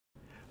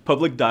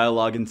Public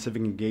dialogue and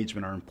civic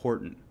engagement are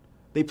important.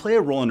 They play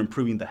a role in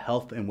improving the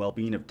health and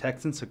well-being of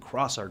Texans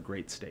across our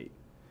great state.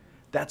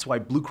 That's why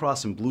Blue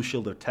Cross and Blue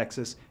Shield of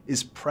Texas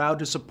is proud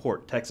to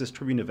support Texas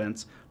Tribune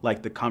events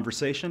like the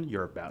conversation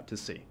you're about to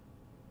see.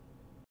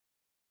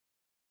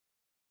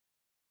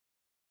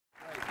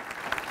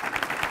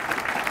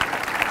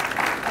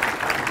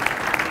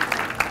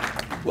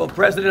 Well,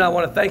 President, I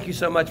want to thank you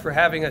so much for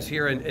having us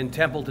here in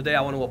Temple today.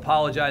 I want to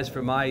apologize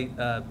for my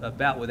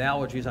bout with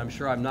allergies. I'm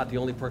sure I'm not the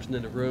only person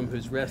in the room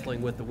who's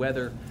wrestling with the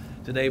weather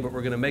today, but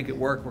we're going to make it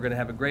work. We're going to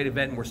have a great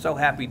event, and we're so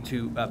happy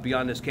to be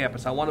on this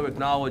campus. I want to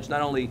acknowledge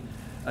not only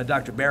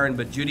Dr. Barron,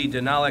 but Judy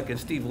Denalik and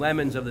Steve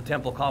Lemons of the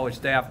Temple College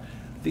staff.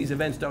 These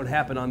events don't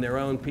happen on their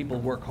own. People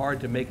work hard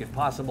to make it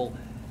possible,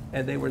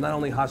 and they were not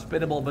only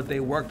hospitable, but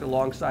they worked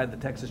alongside the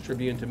Texas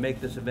Tribune to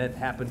make this event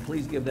happen.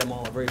 Please give them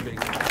all a very big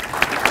round.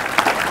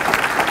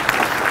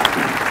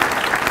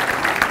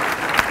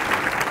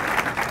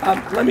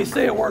 Let me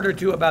say a word or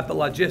two about the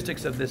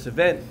logistics of this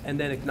event and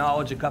then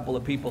acknowledge a couple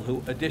of people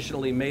who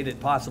additionally made it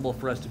possible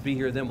for us to be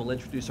here. Then we'll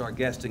introduce our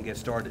guests and get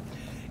started.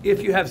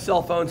 If you have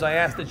cell phones, I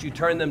ask that you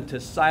turn them to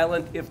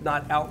silent, if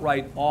not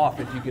outright off.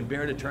 If you can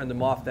bear to turn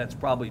them off, that's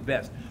probably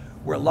best.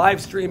 We're live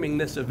streaming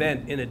this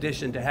event in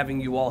addition to having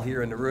you all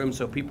here in the room,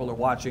 so people are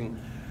watching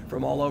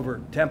from all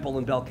over Temple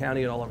and Bell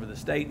County and all over the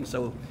state. And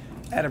so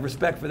out of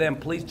respect for them,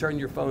 please turn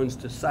your phones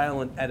to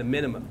silent at a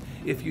minimum.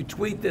 If you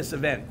tweet this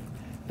event,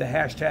 the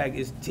hashtag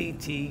is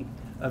TT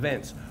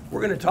Events.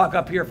 We're going to talk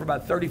up here for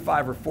about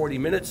 35 or 40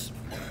 minutes.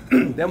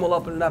 Then we'll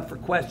open it up for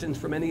questions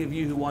from any of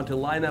you who want to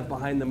line up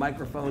behind the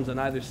microphones on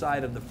either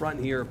side of the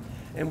front here,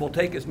 and we'll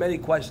take as many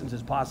questions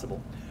as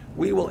possible.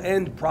 We will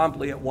end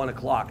promptly at 1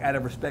 o'clock, out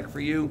of respect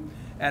for you,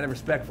 out of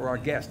respect for our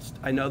guests.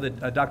 I know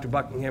that Dr.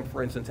 Buckingham,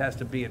 for instance, has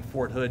to be at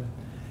Fort Hood,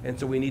 and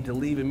so we need to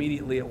leave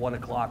immediately at 1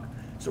 o'clock,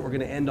 so we're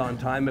going to end on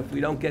time. If we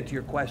don't get to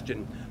your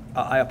question,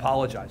 I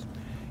apologize.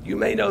 You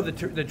may know that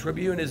the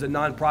Tribune is a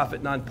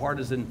nonprofit,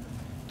 nonpartisan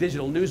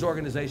digital news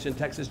organization,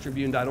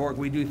 texastribune.org.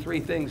 We do three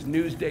things: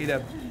 news,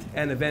 data,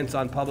 and events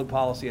on public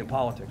policy and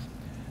politics.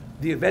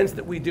 The events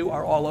that we do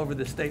are all over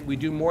the state. We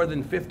do more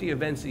than 50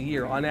 events a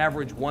year, on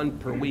average one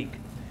per week,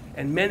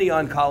 and many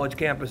on college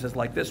campuses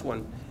like this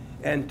one.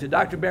 And to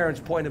Dr. Barron's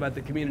point about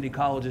the community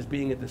colleges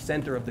being at the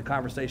center of the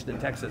conversation in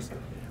Texas,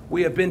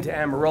 we have been to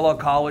Amarillo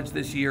College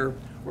this year.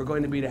 We're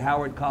going to be to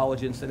Howard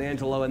College in San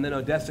Angelo, and then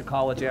Odessa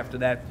College after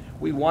that.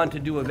 We want to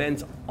do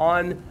events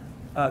on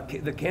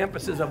the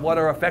campuses of what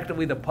are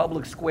effectively the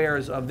public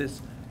squares of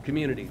this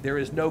community. There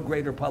is no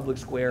greater public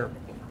square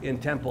in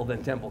Temple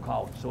than Temple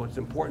College. So it's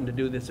important to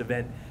do this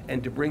event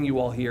and to bring you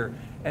all here.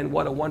 And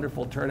what a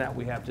wonderful turnout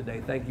we have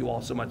today. Thank you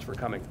all so much for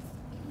coming.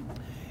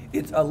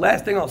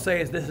 Last thing I'll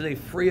say is this is a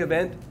free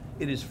event.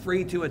 It is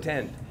free to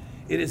attend.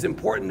 It is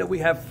important that we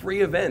have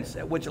free events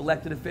at which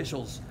elected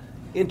officials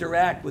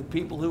interact with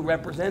people who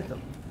represent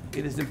them.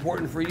 It is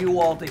important for you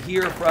all to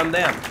hear from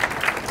them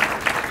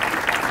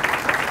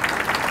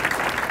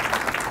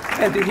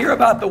and to hear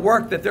about the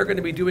work that they're going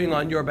to be doing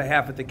on your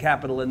behalf at the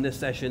Capitol in this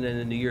session and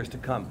in the years to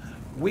come.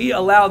 We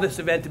allow this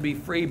event to be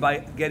free by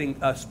getting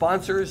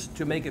sponsors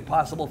to make it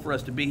possible for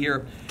us to be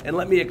here. And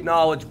let me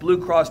acknowledge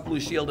Blue Cross Blue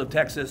Shield of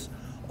Texas,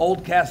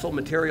 Old Castle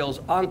Materials,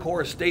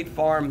 Encore, State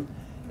Farm,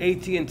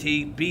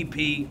 AT&T,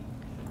 BP,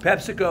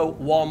 PepsiCo,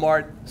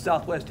 Walmart,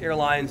 Southwest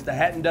Airlines, the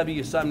Hatton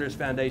W. Sumner's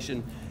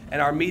Foundation,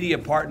 and our media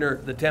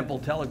partner, the Temple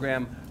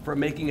Telegram, for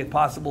making it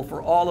possible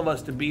for all of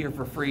us to be here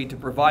for free, to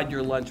provide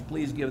your lunch.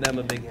 Please give them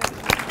a big hand.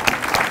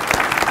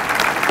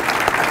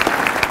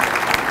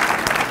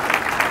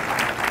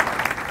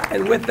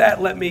 And with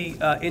that, let me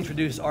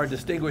introduce our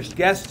distinguished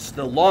guests,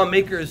 the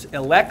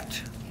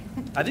lawmakers-elect.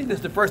 I think this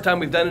is the first time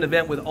we've done an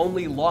event with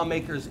only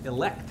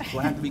lawmakers-elect, so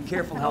I have to be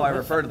careful how I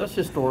refer to them. That's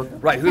historic.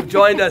 Right, who've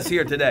joined us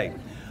here today.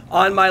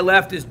 On my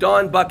left is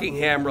Dawn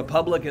Buckingham,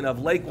 Republican of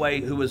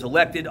Lakeway, who was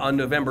elected on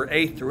November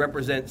 8th to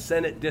represent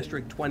Senate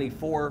District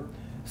 24,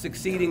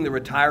 succeeding the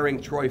retiring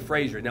Troy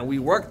Frazier. Now, we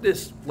worked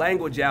this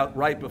language out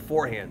right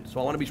beforehand, so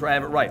I want to be sure I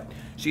have it right.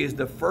 She is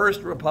the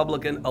first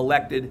Republican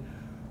elected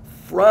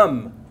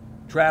from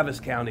Travis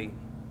County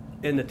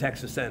in the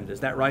Texas Senate. Is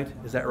that right?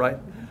 Is that right?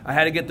 I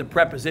had to get the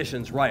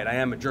prepositions right. I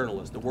am a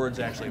journalist. The words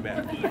actually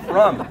matter.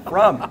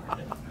 From.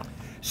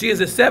 She is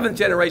a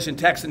seventh-generation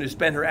Texan who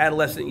spent her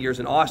adolescent years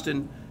in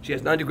Austin. She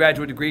has an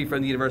undergraduate degree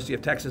from the University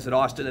of Texas at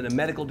Austin and a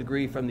medical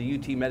degree from the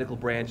UT Medical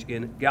Branch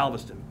in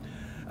Galveston.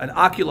 An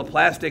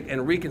oculoplastic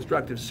and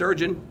reconstructive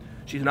surgeon,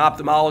 she's an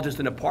ophthalmologist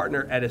and a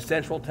partner at a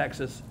Central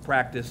Texas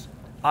Practice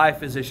Eye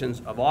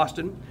Physicians of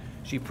Austin.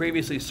 She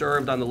previously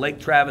served on the Lake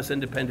Travis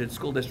Independent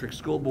School District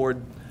School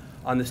Board,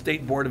 on the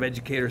State Board of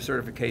Educator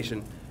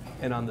Certification,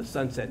 and on the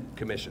Sunset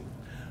Commission.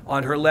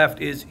 On her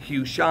left is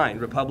Hugh Shine,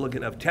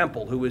 Republican of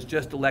Temple, who was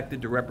just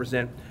elected to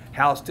represent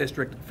House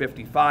District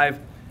 55,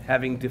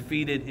 having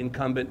defeated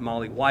incumbent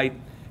Molly White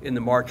in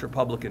the March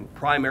Republican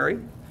primary.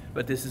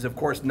 But this is, of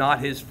course, not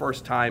his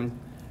first time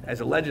as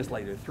a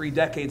legislator. 3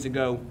 decades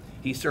ago,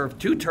 he served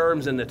 2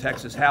 terms in the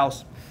Texas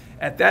House.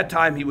 At that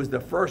time, he was the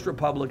first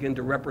Republican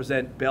to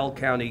represent Bell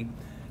County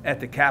at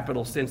the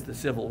Capitol since the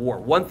Civil War.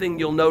 One thing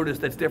you'll notice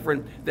that's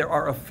different, there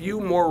are a few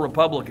more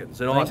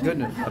Republicans in Austin.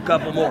 Thank goodness. A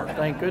couple more.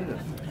 Thank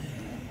goodness.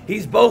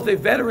 He's both a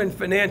veteran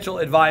financial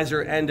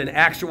advisor and an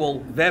actual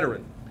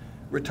veteran.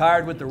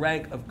 Retired with the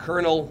rank of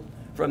colonel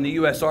from the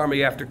U.S.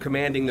 Army after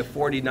commanding the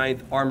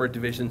 49th Armored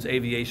Division's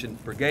Aviation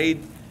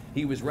Brigade.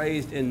 He was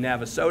raised in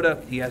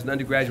Navasota. He has an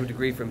undergraduate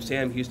degree from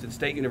Sam Houston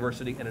State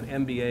University and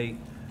an MBA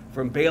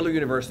from Baylor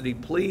University.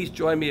 Please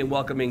join me in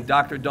welcoming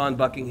Dr. Dawn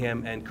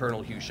Buckingham and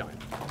Colonel Hugh Shine.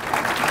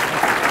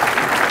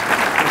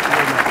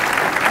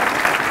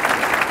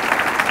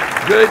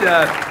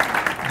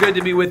 Good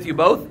to be with you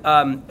both.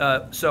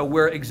 So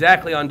we're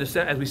exactly on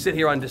December, as we sit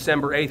here on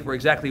December 8th, we're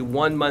exactly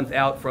 1 month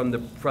out from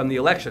the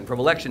election, from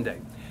Election Day.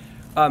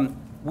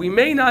 We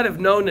may not have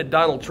known that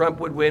Donald Trump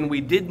would win.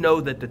 We did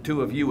know that the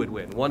two of you would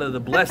win. One of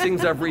the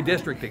blessings of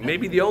redistricting,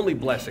 maybe the only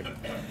blessing,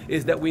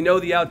 is that we know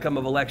the outcome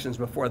of elections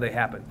before they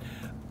happen.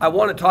 I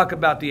want to talk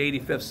about the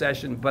 85th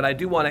session, but I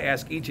do want to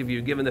ask each of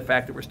you, given the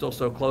fact that we're still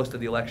so close to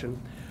the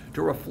election,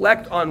 to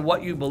reflect on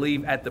what you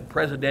believe at the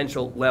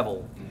presidential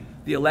level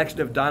the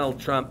election of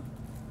Donald Trump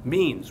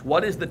means.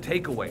 What is the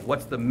takeaway?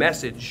 What's the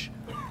message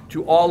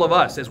to all of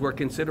us as we're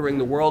considering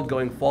the world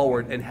going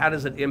forward, and how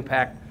does it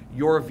impact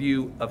your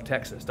view of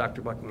Texas?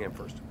 Dr. Buckingham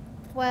first.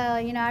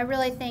 Well, you know, I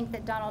really think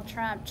that Donald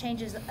Trump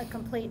changes a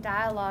complete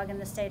dialogue in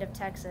the state of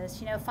Texas.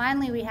 You know,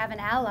 finally we have an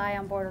ally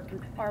on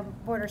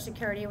border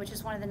security, which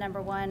is one of the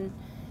 #1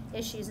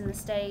 issues in the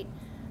state.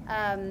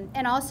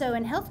 And also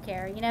in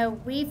healthcare. You know,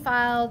 we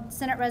filed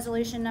Senate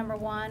Resolution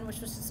 #1, which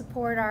was to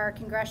support our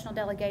congressional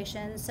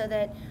delegations so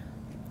that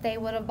they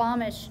would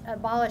abolish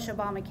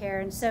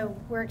Obamacare. And so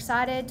we're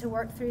excited to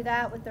work through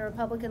that with the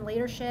Republican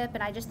leadership.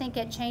 And I just think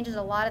it changes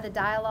a lot of the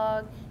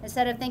dialogue.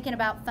 Instead of thinking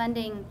about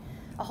funding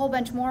a whole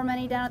bunch more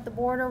money down at the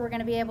border, we're going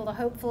to be able to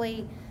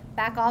hopefully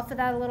back off of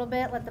that a little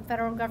bit, let the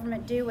federal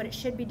government do what it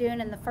should be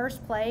doing in the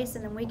first place,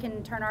 and then we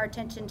can turn our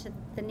attention to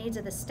the needs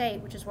of the state,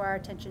 which is where our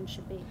attention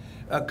should be.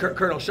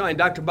 Colonel Shine,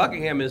 Dr.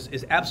 Buckingham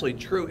is absolutely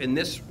true in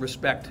this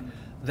respect,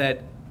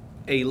 that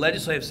a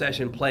legislative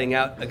session playing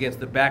out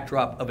against the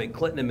backdrop of a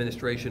Clinton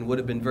administration would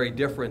have been very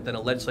different than a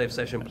legislative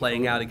session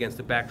playing out against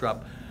the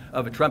backdrop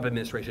of a Trump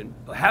administration.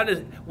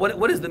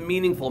 What is the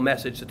meaningful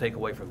message to take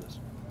away from this?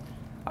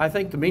 I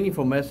think the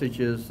meaningful message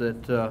is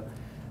that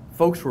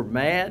folks were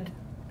mad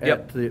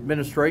at the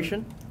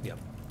administration. Yep.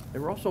 They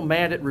were also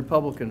mad at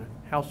Republican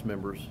House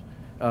members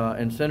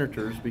and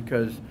senators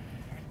because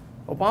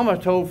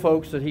Obama told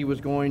folks that he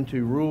was going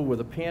to rule with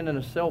a pen and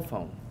a cell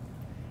phone.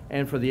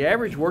 And for the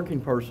average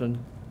working person,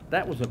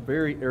 that was a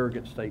very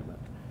arrogant statement.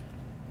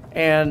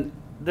 And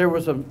there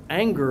was an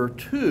anger,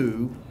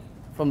 too,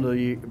 from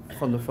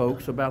the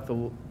folks about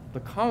the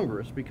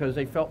Congress, because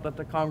they felt that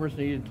the Congress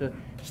needed to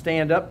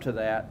stand up to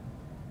that,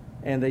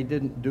 and they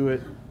didn't do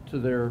it to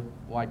their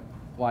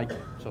liking,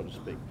 so to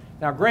speak.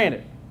 Now,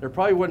 granted, there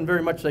probably wasn't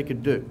very much they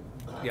could do.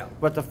 Yeah.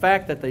 But the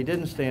fact that they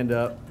didn't stand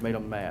up made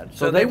them mad.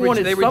 So they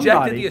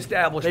rejected the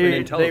establishment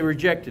in total. They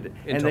rejected it.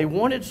 And they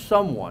wanted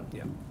someone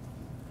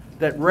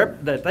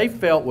that they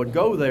felt would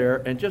go there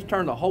and just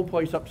turn the whole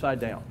place upside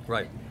down.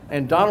 Right.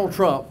 And Donald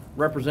Trump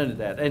represented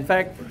that. In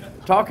fact,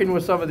 talking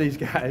with some of these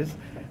guys,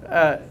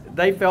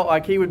 they felt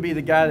like he would be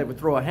the guy that would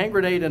throw a hand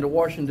grenade into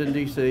Washington,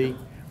 D.C.,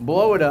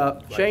 blow it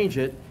up, change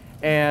it,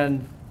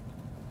 and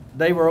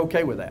they were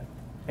okay with that.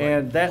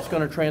 And that's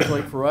going to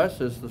translate for us,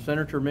 as the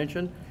senator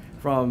mentioned,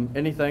 from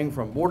anything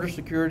from border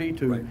security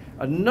to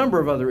a number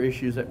of other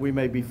issues that we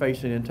may be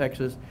facing in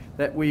Texas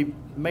that we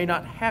may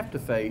not have to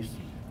face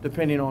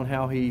depending on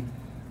how he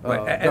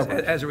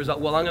as a result.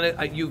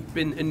 Well, you've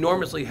been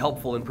enormously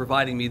helpful in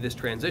providing me this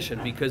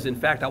transition because, in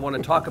fact, I want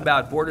to talk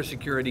about border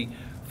security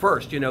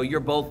first. You know, you're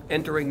both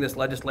entering this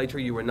legislature.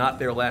 You were not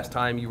there last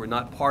time. You were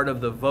not part of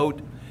the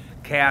vote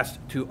cast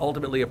to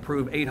ultimately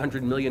approve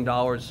 $800 million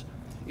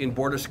in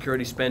border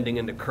security spending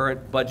in the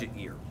current budget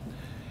year.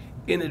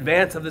 In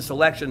advance of this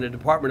election, the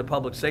Department of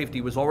Public Safety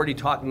was already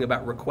talking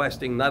about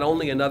requesting not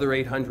only another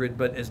 800,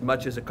 but as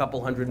much as a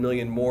couple $100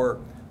 million more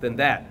than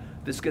that.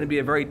 This is going to be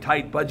a very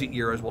tight budget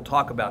year, as we'll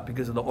talk about,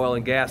 because of the oil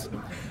and gas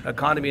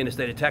economy in the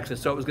state of Texas.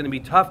 So it was going to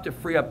be tough to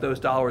free up those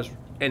dollars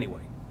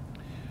anyway.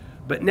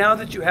 But now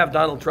that you have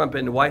Donald Trump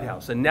in the White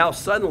House, and now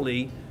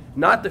suddenly,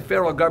 not the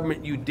federal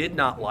government you did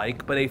not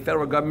like, but a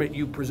federal government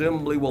you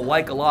presumably will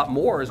like a lot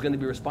more is going to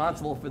be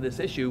responsible for this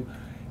issue.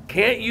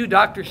 Can't you,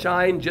 Dr.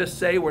 Shine, just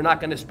say we're not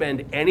going to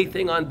spend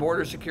anything on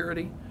border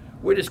security?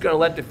 We're just going to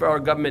let the federal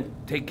government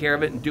take care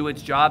of it and do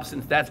its job,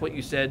 since that's what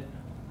you said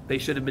they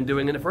should have been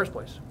doing in the first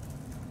place.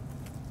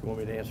 You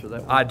want me to answer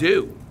that one? I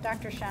do.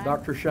 Dr. Shine.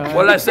 Dr. Shine.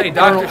 What did I say,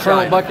 Dr. Shine?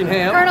 Colonel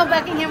Buckingham. Colonel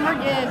Buckingham, we're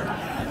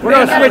good. We're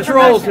going to switch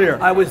roles here.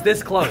 I was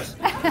this close.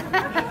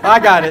 I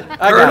got it.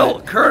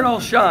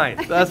 Colonel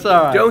Shine. That's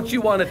all right. Don't you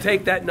want to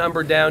take that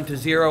number down to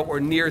 0 or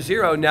near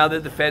 0 now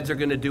that the feds are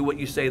going to do what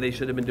you say they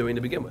should have been doing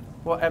to begin with?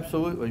 Well,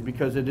 absolutely,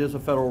 because it is a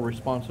federal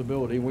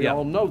responsibility. We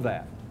all know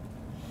that.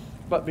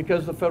 But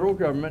because the federal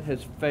government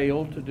has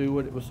failed to do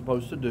what it was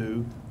supposed to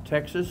do,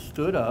 Texas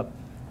stood up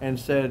and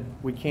said,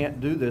 we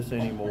can't do this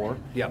anymore.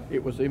 Yep.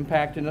 It was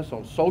impacting us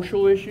on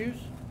social issues.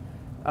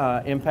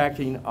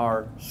 impacting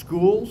our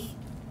schools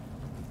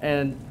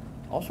and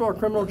also our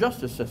criminal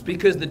justice system.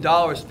 Because the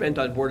dollars spent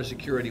on border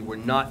security were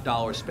not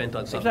dollars spent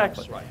on something else.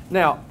 Exactly. Right.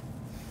 Now,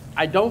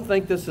 I don't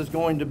think this is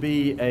going to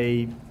be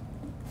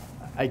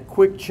a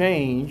quick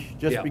change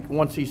just Yeah.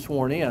 once he's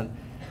sworn in.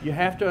 You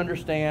have to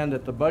understand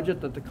that the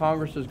budget that the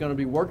Congress is going to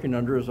be working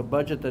under is a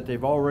budget that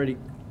they've already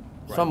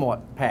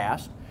somewhat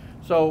passed.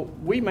 So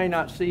we may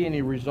not see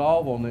any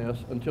resolve on this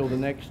until the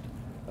next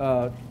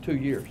 2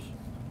 years.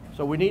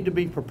 So we need to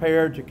be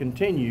prepared to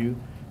continue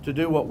to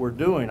do what we're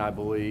doing, I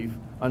believe,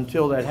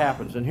 until that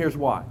happens. And here's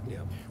why. Yeah.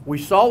 We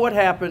saw what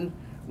happened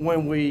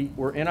when we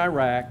were in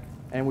Iraq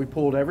and we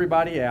pulled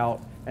everybody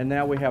out, and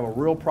now we have a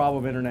real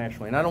problem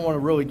internationally. And I don't want to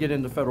really get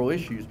into federal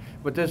issues,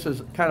 but this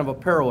is kind of a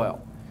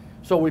parallel.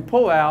 So we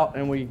pull out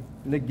and we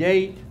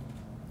negate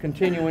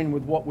continuing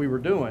with what we were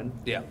doing,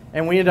 Yeah.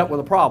 and we end up with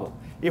a problem.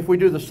 If we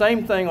do the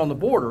same thing on the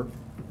border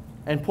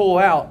and pull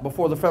out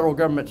before the federal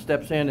government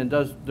steps in and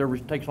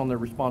takes on their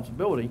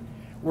responsibility,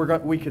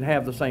 we could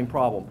have the same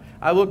problem.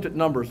 I looked at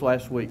numbers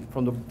last week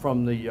from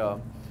the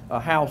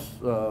House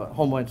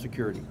Homeland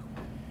Security.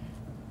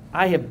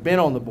 I have been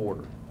on the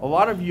border. A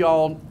lot of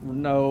y'all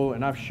know,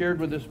 and I've shared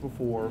with this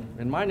before,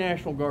 in my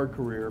National Guard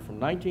career from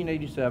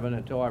 1987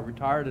 until I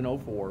retired in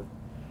 2004,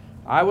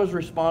 I was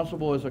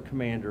responsible as a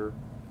commander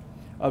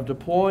of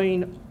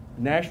deploying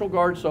National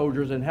Guard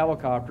soldiers and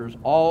helicopters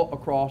all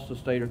across the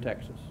state of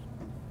Texas.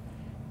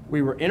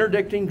 We were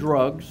interdicting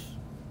drugs,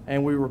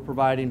 and we were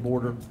providing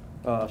border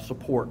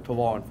support to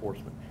law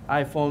enforcement. I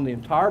have flown the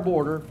entire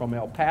border from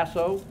El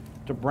Paso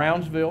to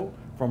Brownsville,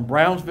 from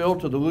Brownsville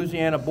to the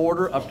Louisiana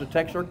border up to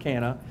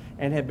Texarkana,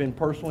 and have been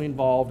personally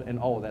involved in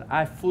all of that.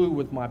 I flew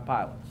with my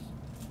pilots.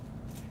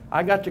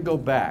 I got to go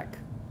back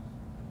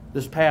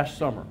this past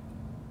summer,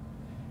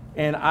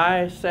 and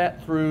I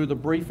sat through the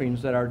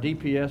briefings that our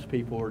DPS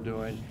people are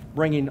doing,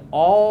 bringing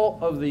all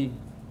of the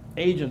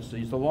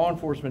agencies, the law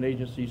enforcement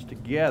agencies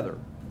together,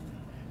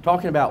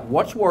 talking about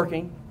what's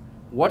working,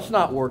 what's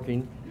not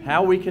working,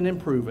 how we can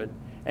improve it,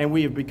 and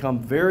we have become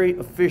very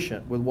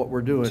efficient with what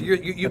we're doing. So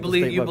you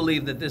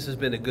believe that this has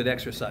been a good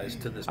exercise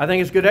to this I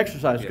think it's good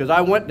exercise because Yeah.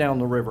 I went down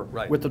the river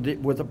Right. with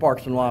the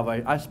Parks and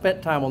Wildlife. I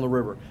spent time on the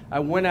river. I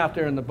went out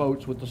there in the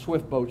boats with the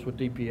swift boats with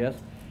DPS,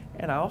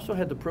 and I also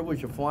had the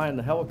privilege of flying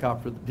the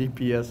helicopter that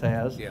DPS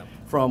has Yeah.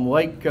 from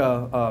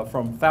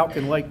from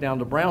Falcon Lake down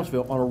to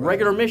Brownsville on a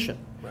regular mission,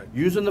 Right.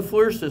 using the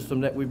FLIR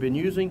system that we've been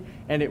using,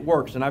 and it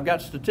works. And I've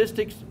got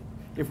statistics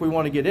if we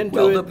want to get into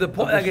Well, it, the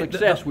point, of the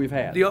success we've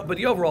had. But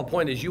the overall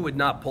point is you would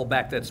not pull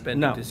back that spending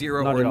No, to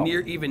zero not or at all.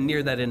 even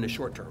near that in the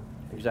short term.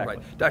 Exactly.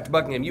 Right. Dr.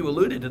 Buckingham, you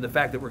alluded to the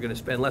fact that we're going to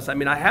spend less. I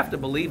mean, I have to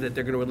believe that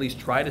they're going to at least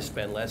try to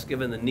spend less,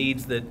 given the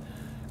needs that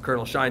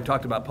Colonel Shine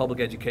talked about, public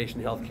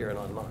education, healthcare, and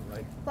on and on,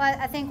 right? Well,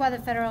 I think while the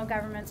federal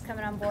government's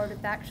coming on board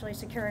with actually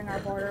securing our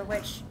border,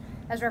 which,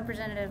 as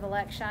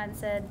Representative-elect Shine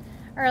said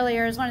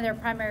earlier, is one of their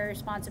primary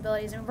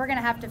responsibilities, and we're going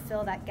to have to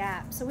fill that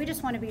gap. So we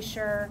just want to be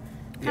sure,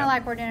 kind of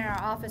like we're doing in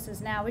our offices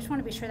now, we just want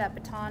to be sure that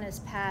baton is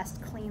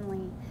passed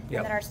cleanly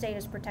and that our state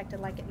is protected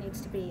like it needs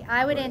to be.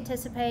 I would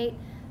anticipate,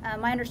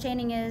 my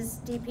understanding is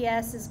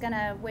DPS is going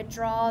to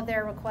withdraw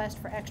their request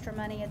for extra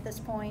money at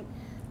this point.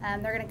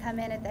 They're going to come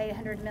in at the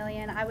 $800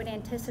 million. I would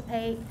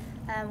anticipate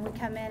we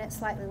come in at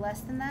slightly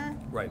less than that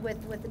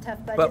with the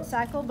tough budget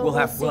cycle, but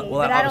we'll see. We'll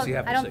but obviously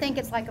have to I don't see. think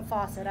it's like a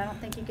faucet. I don't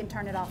think you can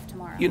turn it off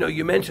tomorrow. You know,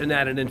 you mentioned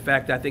that, and in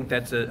fact, I think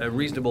that's a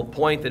reasonable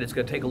point, that it's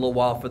going to take a little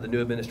while for the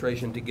new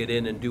administration to get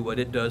in and do what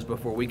it does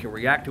before we can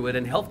react to it.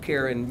 And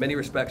healthcare, in many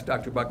respects,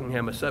 Dr.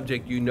 Buckingham, a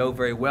subject you know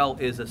very well,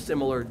 is a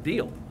similar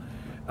deal.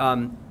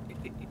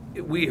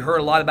 We heard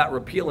a lot about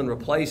repeal and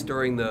replace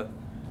during the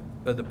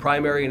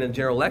primary and the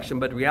general election,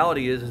 but the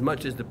reality is, as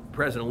much as the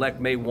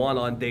president-elect may want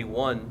on day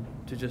one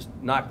to just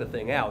knock the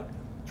thing out,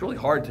 it's really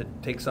hard to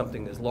take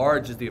something as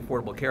large as the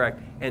Affordable Care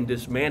Act and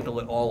dismantle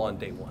it all on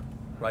day one,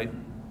 right?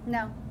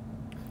 No.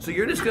 So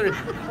you're just going to,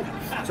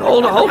 so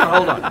hold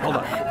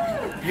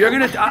on. You're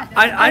going to,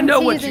 I know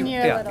what you, teasing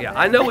you a little bit.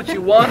 I know what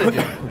you want to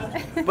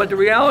do. But the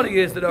reality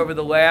is that over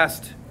the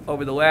last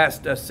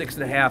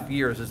 6.5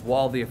 years, as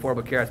while the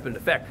Affordable Care Act has been in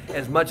effect,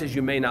 as much as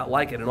you may not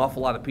like it, an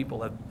awful lot of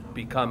people have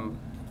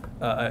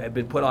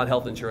been put on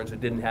health insurance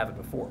that didn't have it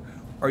before.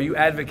 Are you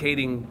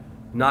advocating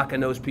knocking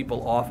those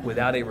people off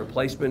without a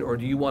replacement, or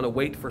do you want to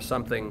wait for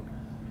something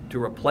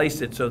to replace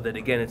it so that,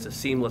 again, it's a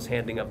seamless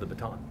handing of the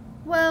baton?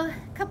 Well,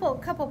 couple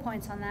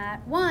points on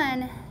that.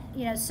 One,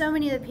 you know, so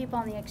many of the people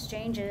on the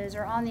exchanges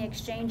are on the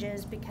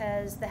exchanges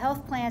because the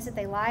health plans that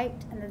they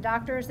liked and the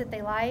doctors that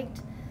they liked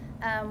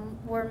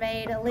were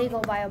made illegal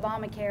by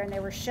Obamacare, and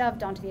they were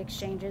shoved onto the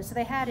exchanges, so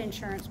they had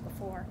insurance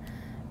before.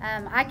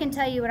 I can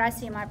tell you what I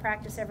see in my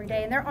practice every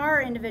day, and there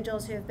are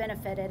individuals who have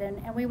benefited,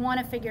 and we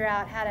want to figure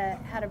out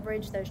how to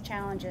bridge those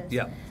challenges.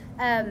 Yeah.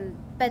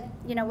 But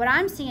you know what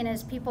I'm seeing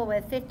is people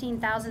with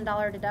 $15,000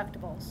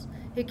 deductibles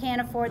who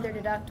can't afford their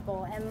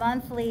deductible, and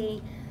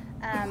monthly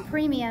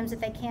premiums that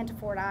they can't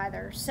afford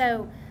either.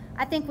 So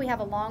I think we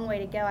have a long way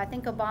to go. I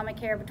think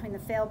Obamacare, between the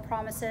failed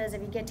promises,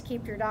 if you get to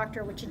keep your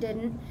doctor, which you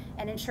didn't,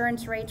 and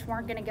insurance rates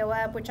weren't going to go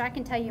up, which I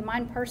can tell you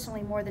mine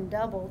personally more than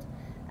doubled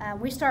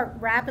We start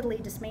rapidly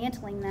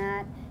dismantling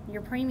that,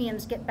 your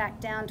premiums get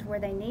back down to where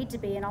they need to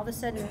be, and all of a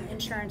sudden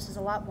insurance is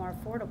a lot more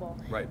affordable.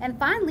 Right. And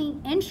finally,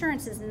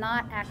 insurance is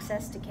not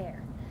access to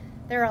care.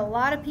 There are a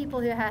lot of people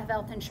who have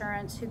health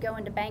insurance who go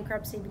into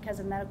bankruptcy because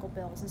of medical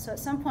bills. And so at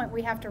some point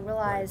we have to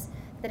realize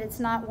that it's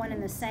not one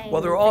and the same.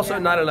 Well, there are also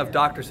not enough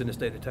doctors in the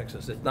state of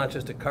Texas. It's not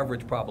just a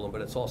coverage problem,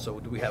 but it's also,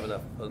 do we have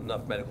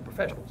enough medical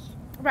professionals?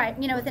 Right,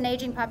 with an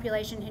aging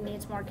population who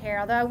needs more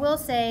care. Although I will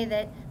say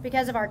that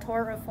because of our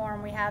tort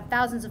reform, we have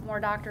thousands of more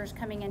doctors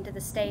coming into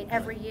the state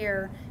every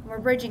year. And we're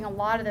bridging a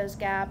lot of those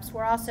gaps.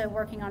 We're also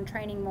working on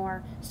training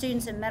more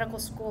students in medical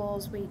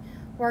schools. We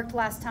worked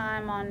last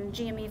time on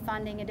GME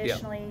funding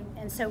additionally,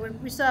 and so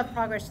we still have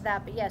progress to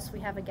that, but yes, we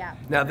have a gap.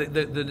 Now,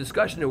 the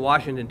discussion in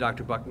Washington,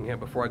 Dr. Buckingham,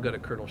 before I go to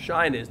Colonel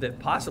Shine, is that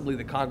possibly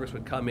the Congress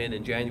would come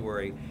in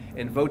January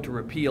and vote to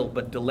repeal,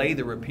 but delay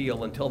the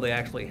repeal until they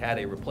actually had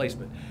a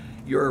replacement.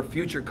 Your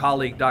future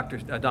colleague, Dr.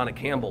 Donna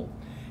Campbell,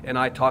 and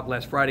I talked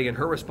last Friday, and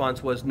her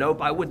response was,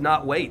 nope, I would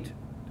not wait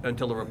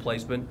until a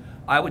replacement.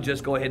 I would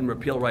just go ahead and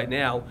repeal right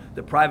now.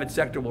 The private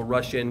sector will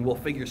rush in, we'll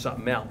figure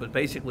something out, but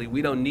basically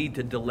we don't need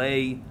to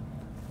delay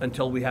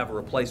until we have a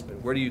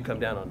replacement. Where do you come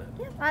down on that?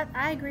 Yeah,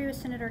 I agree with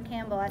Senator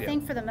Campbell. I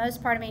think for the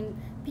most part,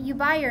 you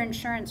buy your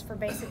insurance for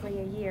basically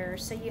a year,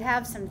 so you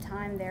have some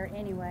time there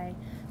anyway.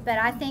 But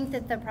I think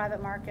that the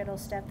private market will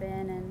step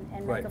in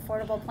and make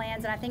affordable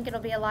plans, and I think it'll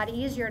be a lot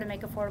easier to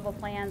make affordable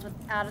plans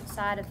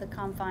outside of the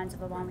confines of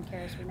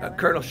Obamacare as we know it.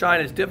 Colonel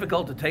Shine, it's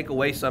difficult to take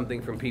away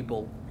something from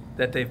people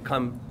that they've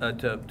come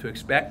to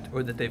expect,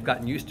 or that they've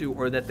gotten used to,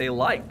 or that they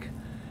like.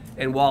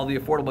 And while the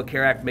Affordable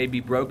Care Act may be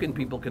broken,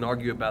 people can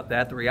argue about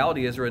that. The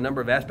reality is there are a number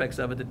of aspects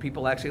of it that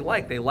people actually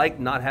like. They like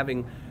not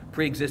having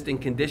pre-existing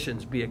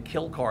conditions be a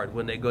kill card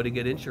when they go to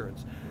get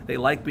insurance. They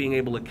like being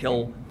able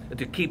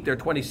to keep their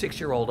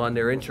 26-year-old on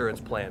their insurance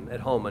plan at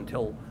home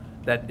until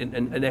that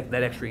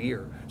extra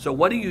year. So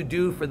what do you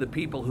do for the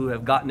people who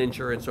have gotten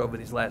insurance over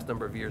these last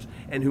number of years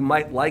and who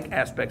might like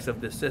aspects of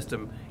this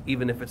system,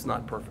 even if it's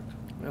not perfect?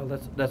 Well,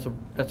 that's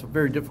a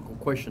very difficult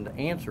question to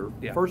answer,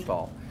 first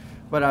off.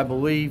 But I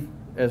believe,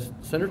 as the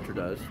Senator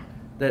does,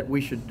 that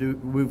we should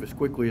move as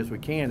quickly as we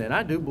can. And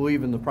I do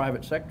believe in the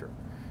private sector.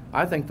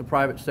 I think the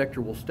private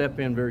sector will step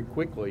in very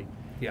quickly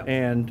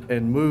and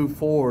move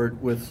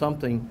forward with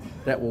something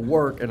that will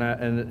work.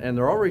 And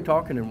they're already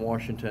talking in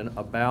Washington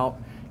about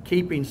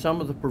keeping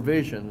some of the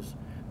provisions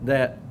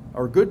that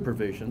are good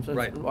provisions,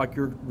 like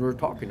you're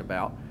talking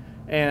about,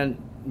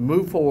 and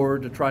move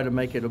forward to try to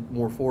make it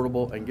more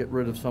affordable and get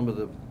rid of some of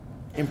the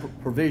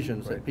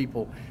provisions that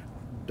people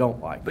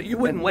don't like. But you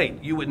wouldn't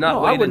wait. You would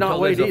not wait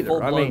until there's a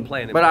full-blown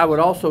plan in place. But I would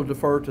also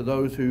defer to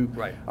those who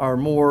are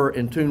more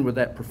in tune with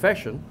that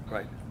profession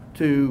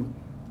to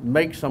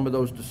make some of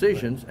those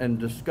decisions and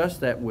discuss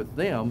that with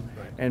them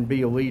and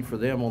be a lead for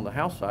them on the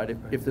House side.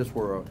 If this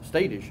were a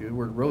state issue,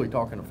 we're really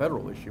talking a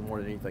federal issue more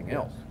than anything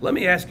else. Let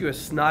me ask you a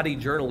snotty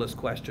journalist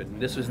question.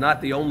 This is not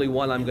the only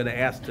one I'm going to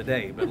ask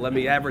today, but let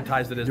me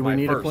advertise it as my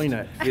first. Do we need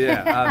a Kleenex?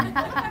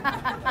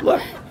 Yeah.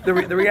 Look,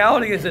 the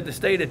reality is that the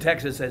state of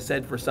Texas has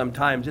said for some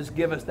time, just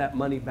give us that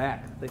money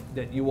back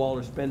that you all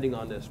are spending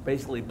on this.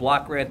 Basically,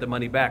 block grant the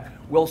money back.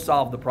 We'll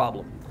solve the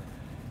problem.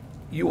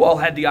 You all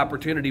had the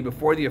opportunity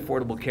before the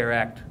Affordable Care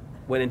Act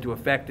went into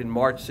effect in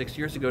March 6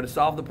 years ago to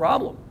solve the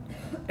problem.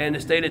 And the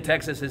state of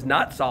Texas has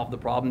not solved the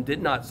problem,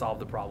 did not solve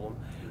the problem.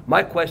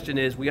 My question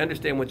is, we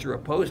understand what you're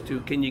opposed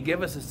to. Can you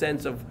give us a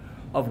sense of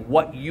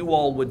what you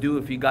all would do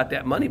if you got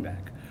that money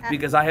back?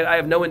 Because I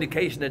have no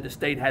indication that the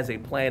state has a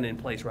plan in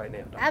place right now.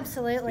 Dr.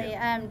 Absolutely.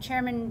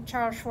 Chairman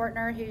Charles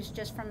Schwartner, who's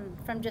just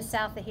from just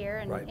south of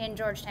here in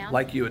Georgetown.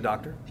 Like you, a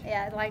doctor?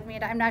 Yeah, like me.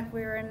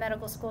 We were in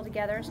medical school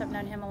together, so I've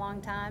known him a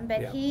long time.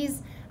 But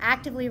he's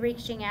actively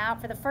reaching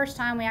out. For the first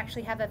time, we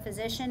actually have a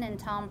physician in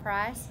Tom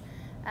Price,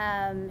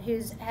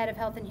 who's head of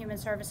Health and Human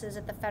Services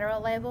at the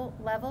federal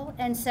level.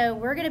 And so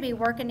we're going to be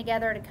working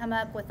together to come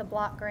up with a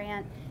block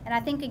grant. And I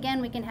think,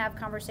 again, we can have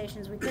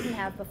conversations we couldn't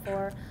have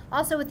before.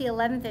 Also with the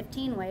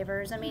 1115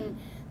 waivers,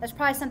 that's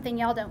probably something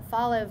y'all don't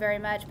follow very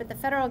much, but the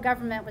federal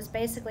government was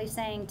basically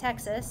saying,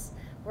 Texas,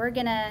 we're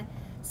going to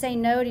say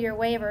no to your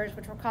waivers,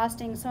 which were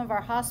costing some of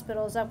our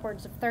hospitals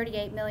upwards of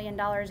 $38 million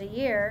a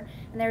year.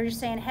 And they were just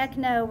saying, heck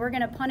no, we're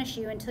going to punish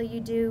you until you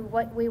do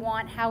what we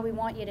want, how we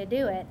want you to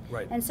do it.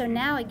 And so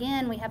now,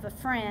 again, we have a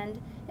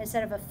friend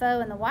instead of a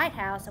foe in the White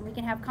House, and we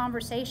can have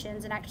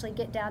conversations and actually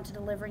get down to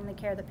delivering the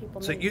care that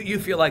people need. So you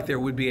feel like there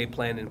would be a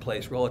plan in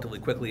place relatively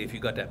quickly if you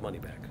got that money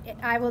back?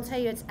 I will tell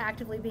you, it's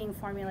actively being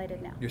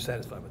formulated now. You're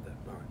satisfied with that?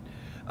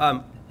 All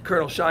right.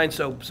 Colonel Shine,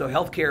 so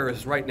healthcare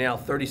is right now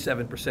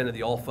 37% of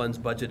the all funds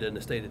budget in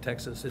the state of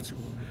Texas. Its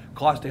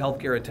cost of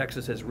healthcare in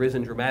Texas has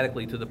risen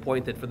dramatically to the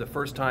point that for the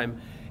first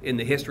time in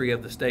the history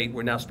of the state,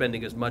 we're now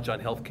spending as much on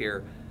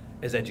healthcare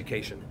as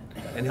education.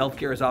 And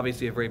healthcare is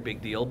obviously a very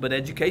big deal, but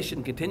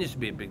education continues to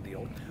be a big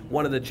deal.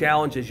 One of the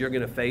challenges you're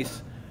going to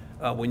face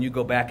when you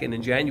go back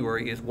in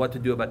January is what to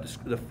do about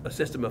the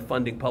system of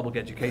funding public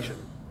education.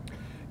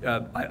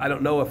 I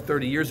don't know if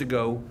 30 years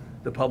ago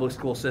the public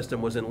school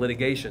system was in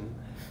litigation,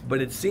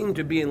 but it seemed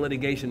to be in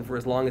litigation for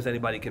as long as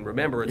anybody can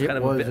remember. It's It kind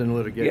of was in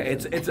litigation.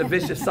 Yeah, it's a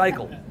vicious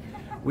cycle.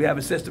 We have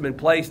a system in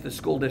place, the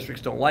school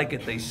districts don't like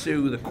it, they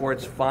sue, the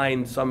courts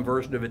find some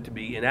version of it to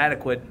be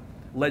inadequate,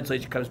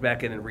 legislature comes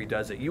back in and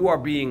redoes it. You are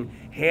being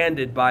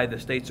handed by the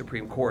state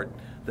Supreme Court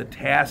the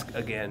task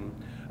again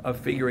of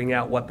figuring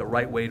out what the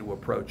right way to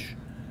approach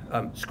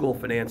school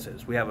finance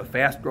is. We have a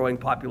fast-growing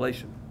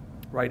population,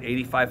 right?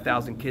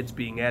 85,000 kids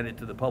being added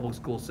to the public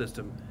school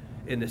system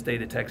in the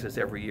state of Texas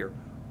every year.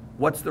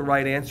 What's the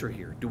right answer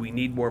here? Do we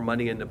need more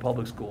money in the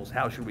public schools?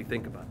 How should we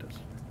think about this?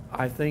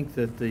 I think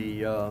that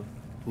the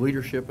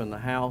leadership in the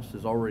House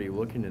is already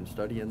looking and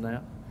studying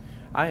that.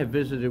 I have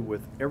visited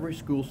with every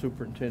school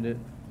superintendent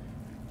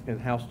in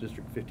House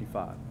District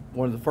 55.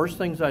 One of the first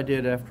things I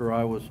did after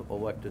I was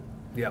elected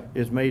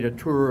is made a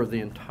tour of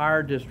the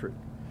entire district,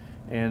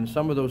 and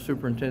some of those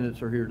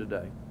superintendents are here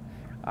today.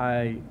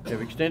 I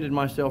have extended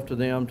myself to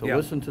them to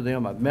listen to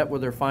them. I've met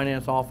with their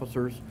finance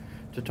officers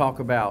to talk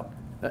about.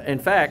 In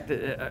fact,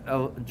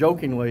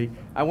 jokingly,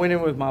 I went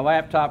in with my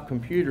laptop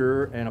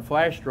computer and a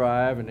flash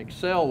drive and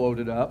Excel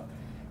loaded up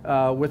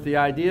with the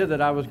idea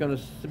that I was going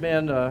to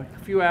spend a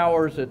few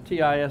hours at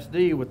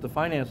TISD with the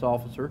finance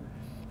officer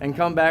and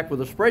come back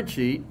with a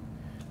spreadsheet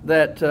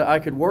that I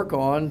could work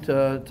on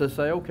to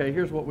say, okay,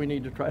 here's what we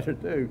need to try to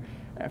do.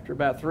 After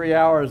about 3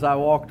 hours, I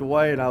walked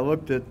away and I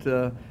looked at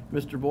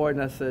Mr. Boyd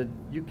and I said,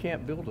 you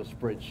can't build a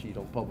spreadsheet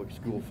on public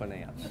school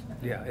finance.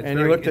 Yeah, and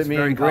he looked at me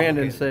and grinned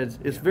and said,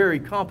 it's very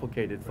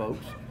complicated,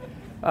 folks.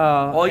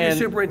 All your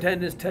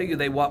superintendents tell you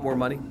they want more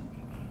money?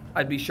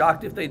 I'd be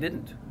shocked if they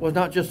didn't. Well,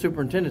 not just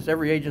superintendents.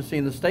 Every agency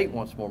in the state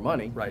wants more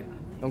money. Right.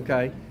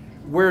 Okay.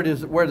 Where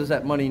does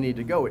that money need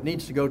to go? It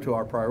needs to go to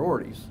our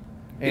priorities.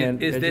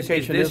 And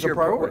education is a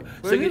priority.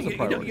 So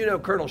you know,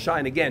 Colonel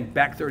Shine, again,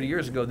 back 30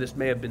 years ago, this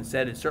may have been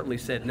said, it's certainly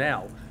said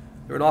now.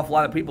 There are an awful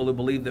lot of people who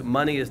believe that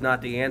money is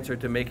not the answer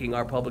to making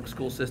our public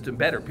school system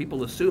better.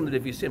 People assume that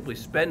if you simply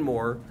spend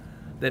more,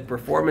 that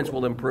performance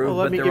will improve,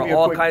 but there are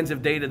all kinds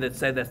of data that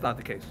say that's not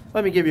the case.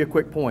 Let me give you a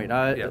quick point.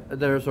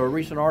 There's a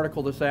recent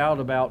article that's out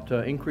about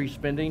increased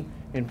spending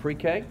in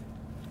pre-K.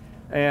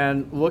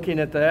 And looking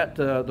at that,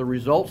 the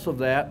results of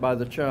that, by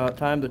the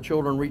time the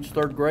children reach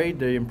 3rd grade,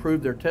 they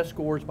improved their test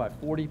scores by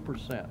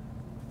 40%.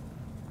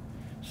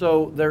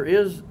 So there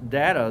is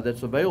data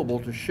that's available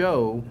to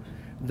show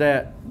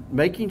that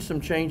making some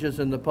changes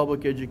in the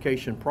public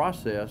education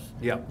process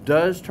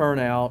does turn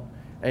out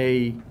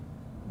a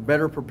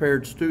better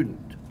prepared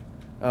student,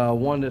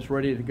 one that's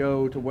ready to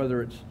go to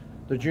whether it's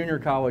the junior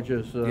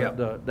colleges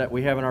that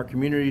we have in our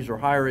communities or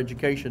higher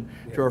education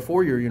to our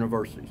 4-year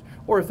universities,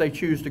 or if they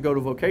choose to go to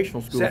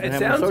vocational schools and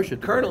have an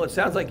associate. Colonel, it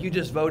sounds like you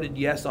just voted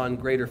yes on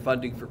greater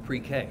funding for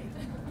pre-K.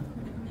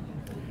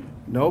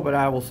 No, but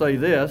I will say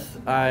this,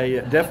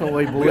 I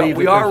definitely believe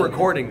we are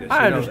recording this.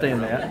 I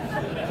understand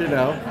that. You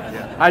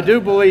know, I do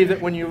believe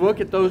that when you look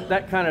at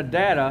that kind of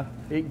data,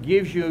 it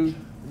gives you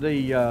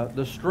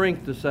the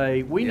strength to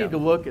say we need to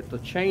look at the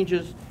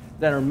changes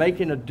that are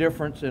making a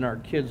difference in our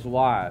kids'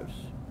 lives.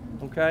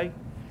 Okay?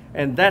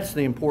 And that's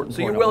the important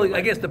point. So you're willing, I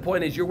guess the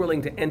point is you're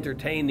willing to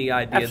entertain the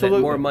idea that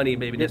more money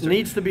maybe necessary. It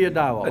needs to be a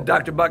dialogue.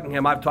 Dr.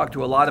 Buckingham, I've talked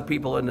to a lot of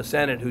people in the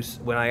Senate who,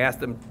 when I asked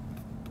them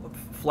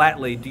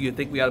flatly, do you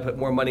think we ought to put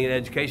more money in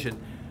education?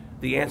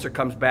 The answer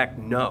comes back,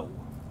 no.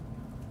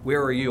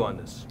 Where are you on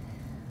this?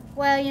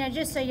 Well, you know,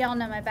 just so y'all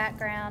know my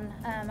background,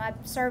 I've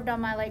served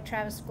on my Lake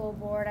Travis School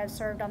Board. I've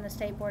served on the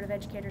State Board of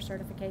Educator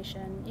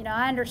Certification. You know,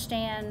 I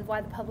understand why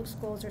the public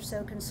schools are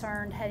so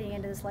concerned heading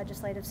into this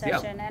legislative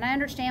session, and I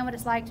understand what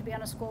it's like to be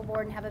on a school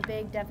board and have a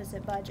big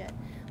deficit budget.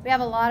 We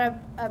have a lot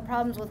of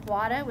problems with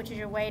WADA, which is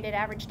your weighted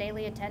average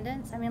daily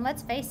attendance. I mean,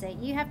 let's face it,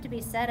 you have to be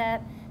set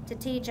up to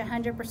teach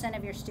 100%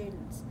 of your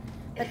students.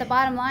 But the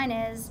bottom line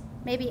is,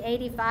 maybe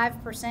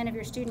 85% of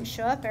your students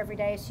show up every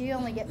day, so you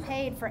only get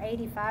paid for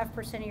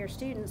 85% of your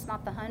students,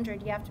 not the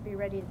 100 you have to be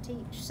ready to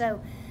teach.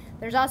 So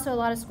there's also a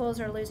lot of schools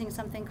that are losing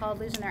something called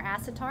losing their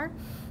ASETAR.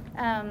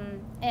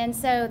 And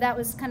so that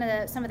was kind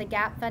of some of the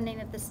gap funding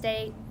that the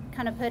state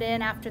kind of put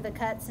in after the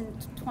cuts in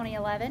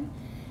 2011.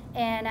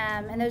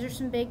 And those are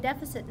some big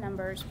deficit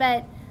numbers.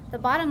 But the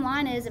bottom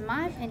line is, in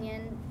my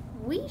opinion,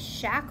 we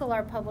shackle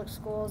our public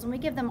schools and we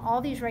give them all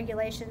these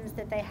regulations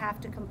that they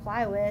have to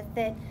comply with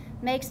that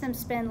makes them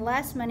spend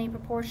less money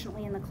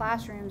proportionately in the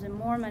classrooms and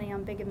more money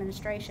on big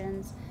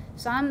administrations.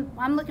 So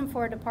I'm looking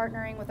forward to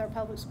partnering with our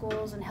public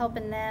schools and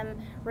helping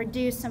them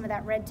reduce some of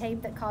that red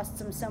tape that costs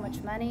them so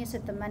much money so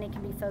that the money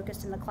can be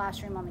focused in the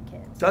classroom on the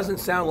kids.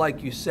 Doesn't sound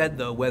like you said,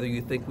 though, whether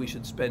you think we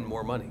should spend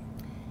more money.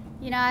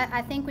 You know,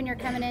 I think when you're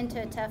coming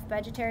into a tough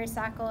budgetary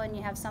cycle and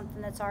you have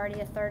something that's already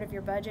a third of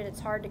your budget, it's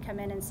hard to come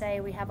in and say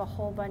we have a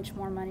whole bunch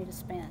more money to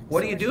spend.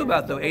 What do you do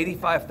about, though,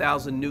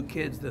 85,000 new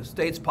kids? The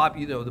state's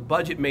the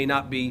budget may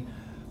not be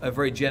a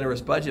very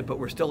generous budget, but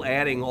we're still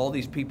adding all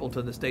these people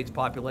to the state's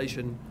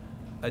population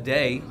a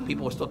day.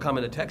 People are still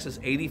coming to Texas.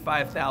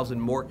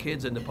 85,000 more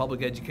kids in the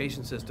public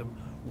education system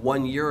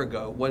 1 year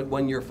ago,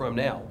 one year from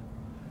now.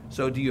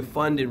 So do you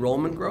fund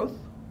enrollment growth?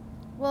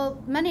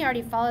 Well, money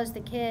already follows the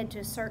kid to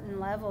a certain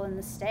level in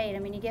the state. I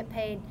mean, you get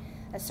paid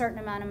a certain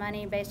amount of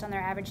money based on their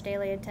average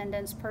daily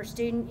attendance per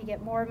student. You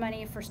get more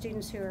money for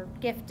students who are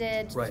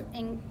gifted. Right.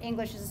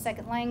 English is a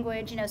second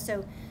language,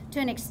 so to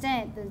an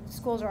extent, the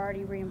schools are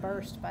already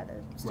reimbursed by the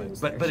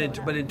students. Right.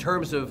 But in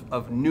terms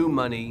of new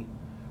money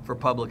for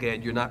public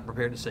ed, you're not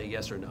prepared to say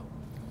yes or no?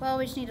 Well,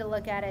 we just need to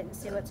look at it and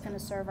see what's going to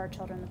serve our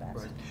children the best.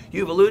 Right.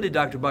 You've alluded,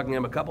 Dr.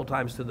 Buckingham, a couple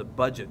times to the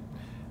budget.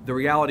 The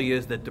reality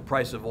is that the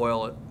price of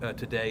oil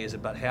today is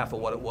about half of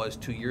what it was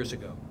 2 years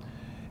ago.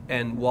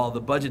 And while the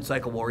budget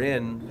cycle we're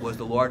in was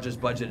the largest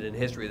budget in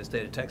history of the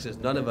state of Texas,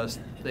 none of us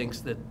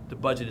thinks that the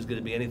budget is going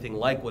to be anything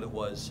like what it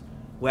was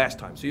last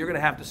time. So you're going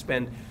to have to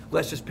spend,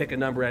 let's just pick a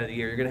number out of the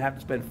year, you're going to have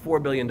to spend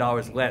 $4 billion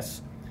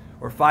less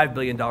or $5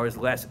 billion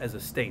less as a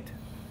state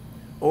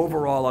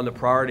overall on the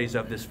priorities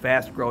of this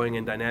fast-growing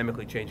and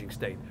dynamically changing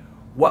state.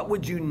 What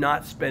would you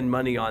not spend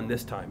money on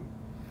this time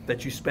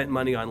that you spent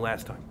money on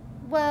last time?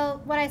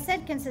 Well, what I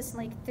said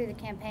consistently through the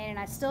campaign, and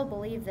I still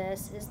believe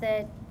this, is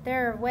that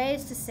there are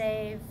ways to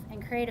save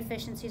and create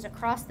efficiencies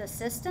across the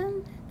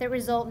system that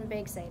result in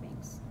big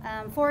savings.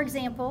 For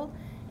example,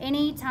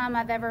 any time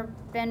I've ever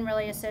been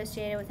really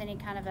associated with any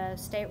kind of a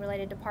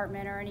state-related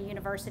department or any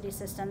university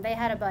system, they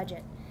had a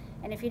budget.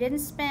 And if you didn't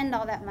spend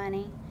all that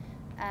money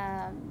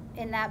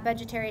in that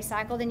budgetary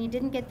cycle, then you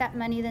didn't get that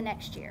money the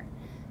next year.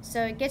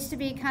 So it gets to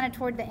be kind of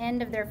toward the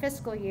end of their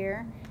fiscal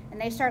year, and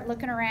they start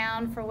looking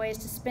around for ways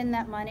to spend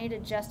that money to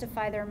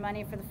justify their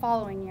money for the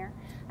following year.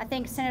 I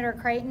think Senator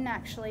Creighton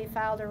actually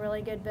filed a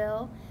really good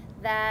bill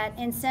that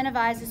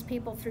incentivizes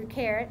people through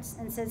carrots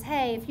and says,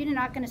 hey, if you're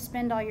not going to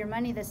spend all your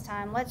money this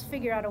time, let's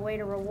figure out a way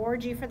to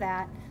reward you for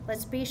that.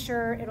 Let's be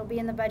sure it'll be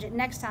in the budget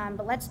next time,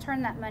 but let's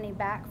turn that money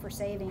back for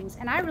savings.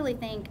 And I really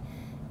think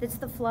it's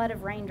the flood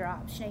of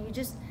raindrops. You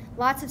just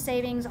lots of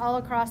savings all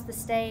across the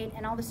state,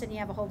 and all of a sudden you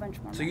have a whole bunch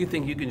more money. So you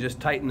think you can just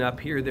tighten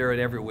up here, there,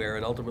 and everywhere,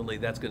 and ultimately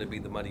that's going to be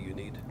the money you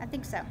need? I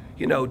think so.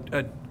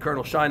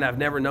 Colonel Shine, I've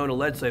never known a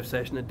legislative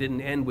session that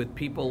didn't end with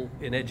people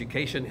in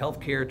education,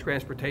 healthcare,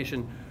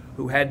 transportation,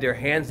 who had their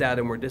hands out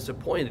and were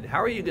disappointed.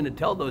 How are you going to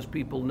tell those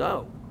people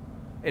no?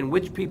 And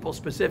which people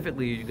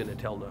specifically are you going to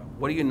tell no?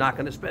 What are you not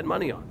going to spend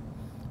money on?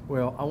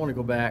 Well, I want to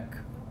go back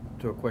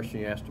to a question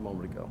you asked a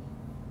moment ago.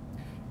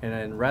 And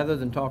then rather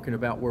than talking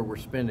about where we're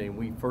spending,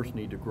 we first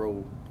need to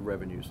grow the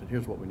revenues. And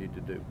here's what we need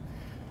to do.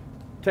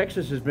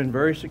 Texas has been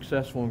very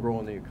successful in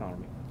growing the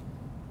economy.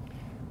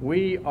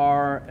 We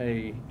are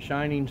a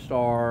shining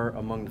star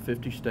among the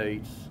 50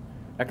 states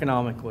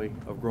economically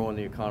of growing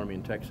the economy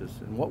in Texas.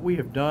 And what we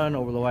have done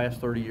over the last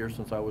 30 years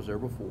since I was there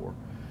before,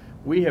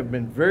 we have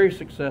been very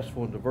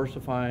successful in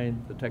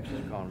diversifying the Texas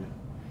economy.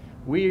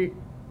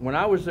 When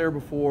I was there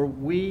before,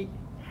 we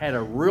had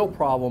a real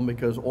problem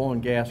because oil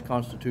and gas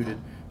constituted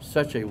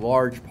such a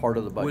large part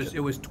of the budget. It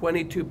was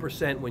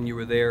 22% when you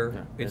were there.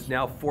 Yeah, it's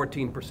now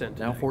 14% today.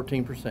 Now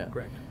 14%.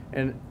 Correct.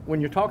 And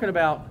when you're talking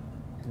about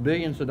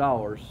billions of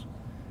dollars,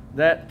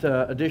 that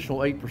additional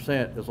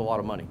 8% is a lot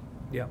of money.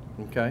 Yeah.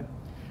 Okay?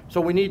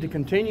 So we need to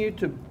continue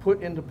to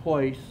put into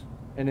place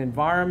an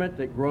environment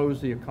that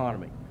grows the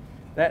economy.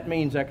 That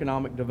means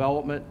economic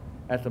development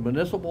at the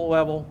municipal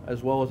level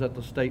as well as at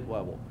the state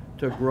level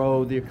to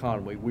grow the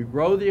economy. We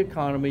grow the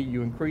economy,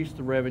 you increase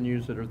the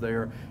revenues that are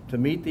there to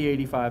meet the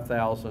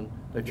 85,000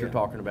 that you're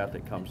talking about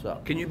that comes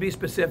up. Can you be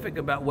specific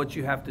about what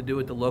you have to do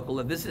at the local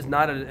level? This is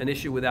not an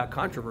issue without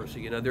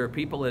controversy. There are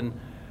people in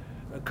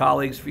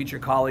colleagues, future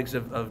colleagues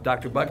of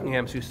Dr.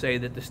 Buckingham's who say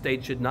that the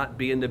state should not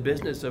be in the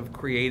business of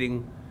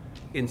creating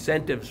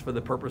incentives for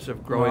the purpose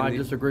of growing. No, I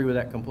disagree with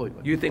that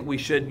completely. You think we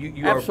should?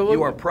 You Absolutely.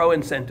 are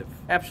pro-incentive.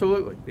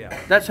 Absolutely. Yeah.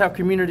 That's how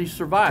communities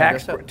survive.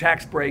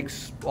 Tax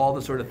breaks, all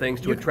the sort of things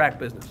to attract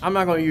business. I'm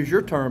not going to use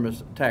your term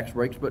as tax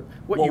breaks, but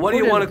what do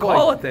you want to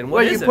call it then?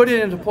 You put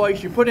it into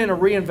place. You put in a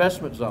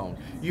reinvestment zone.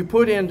 You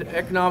put in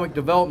economic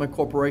development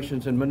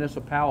corporations and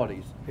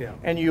municipalities,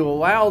 and you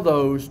allow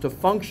those to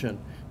function,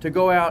 to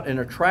go out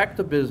and attract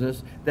the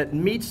business that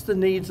meets the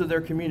needs of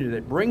their community,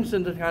 that brings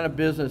in the kind of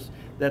business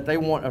that they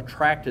want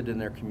attracted in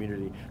their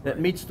community, that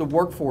meets the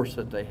workforce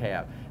that they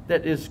have,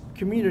 that is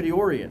community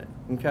oriented,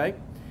 okay?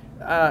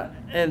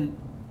 And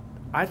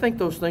I think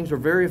those things are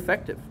very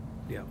effective.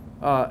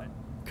 Yeah.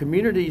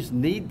 Communities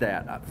need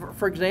that.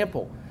 For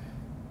example,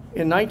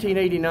 in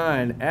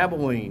 1989,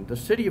 Abilene, the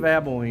city of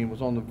Abilene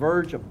was on the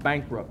verge of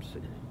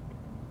bankruptcy.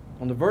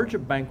 On the verge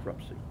of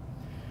bankruptcy.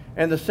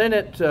 And the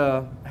Senate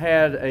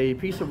had a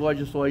piece of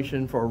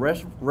legislation for a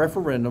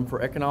referendum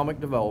for economic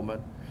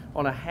development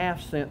on a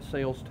half-cent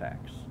sales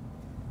tax.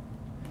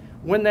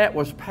 When that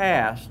was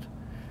passed,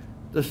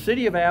 the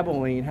city of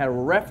Abilene had a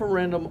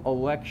referendum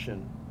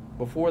election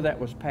before that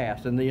was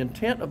passed. And the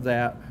intent of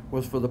that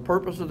was for the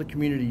purpose of the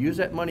community to use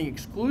that money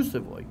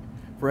exclusively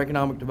for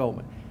economic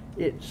development.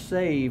 It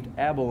saved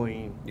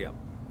Abilene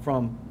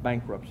from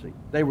bankruptcy.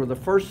 They were the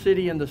first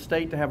city in the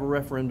state to have a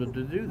referendum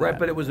to do that. Right,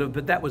 but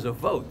that was a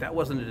vote. That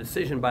wasn't a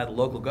decision by the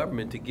local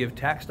government to give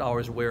tax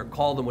dollars where,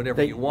 call them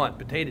whatever you want,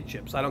 potato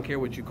chips, I don't care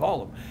what you call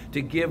them,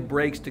 to give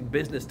breaks to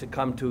business to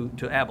come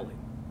to Abilene.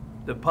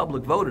 The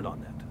public voted on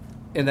that.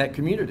 In that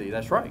community,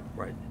 that's right.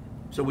 Right.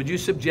 So would you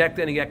subject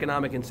any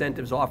economic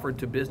incentives offered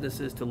to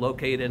businesses to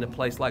locate in a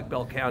place like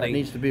Bell County That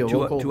needs to be a to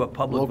local, a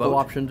public local vote?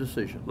 option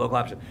decision. Local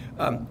option.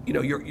 You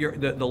know, you're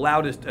the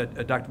loudest,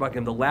 Dr.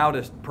 Buckingham, the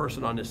loudest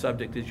person on this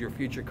subject is your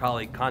future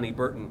colleague, Connie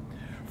Burton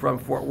from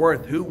Fort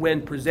Worth, who,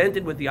 when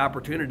presented with the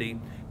opportunity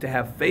to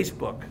have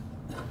Facebook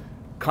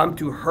come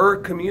to her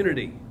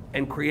community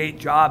and create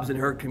jobs in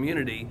her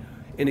community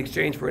in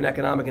exchange for an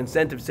economic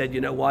incentive, said, you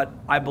know what,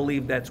 I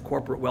believe that's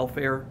corporate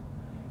welfare.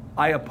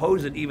 I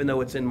oppose it even though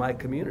it's in my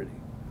community.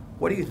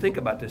 What do you think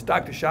about this?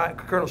 Dr. Shine,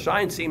 Colonel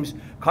Shine seems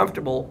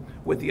comfortable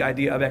with the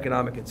idea of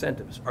economic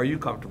incentives. Are you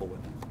comfortable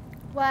with it?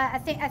 Well, I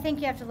think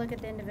you have to look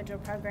at the individual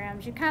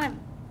programs.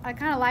 I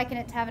kind of liken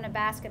it to having a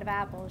basket of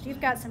apples.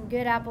 You've got some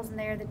good apples in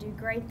there that do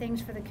great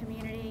things for the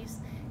communities,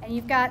 and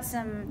you've got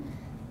some,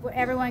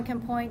 everyone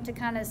can point to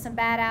kind of some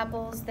bad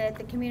apples that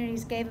the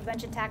communities gave a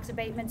bunch of tax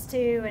abatements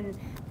to, and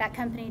that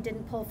company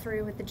didn't pull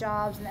through with the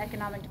jobs and the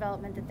economic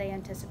development that they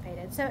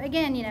anticipated. So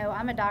again, you know,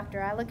 I'm a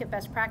doctor. I look at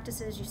best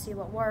practices. You see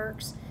what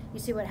works. You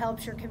see what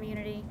helps your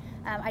community.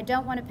 I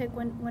don't want to pick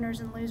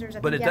winners and losers.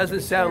 But it doesn't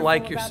sound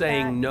like you're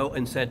saying no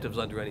incentives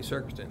under any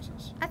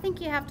circumstances. I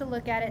think you have to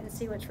look at it and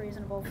see what's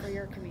reasonable for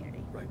your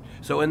community. Right.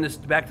 So in this,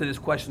 back to this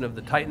question of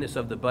the tightness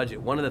of the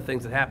budget, one of the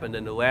things that happened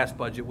in the last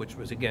budget, which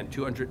was again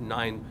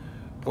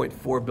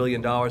 $209.4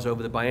 billion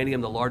over the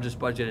biennium, the largest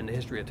budget in the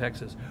history of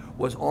Texas,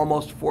 was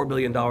almost $4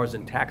 billion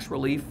in tax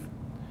relief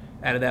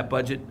out of that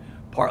budget,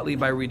 partly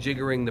by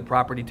rejiggering the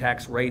property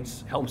tax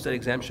rates, homestead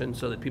exemption,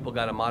 so that people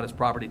got a modest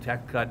property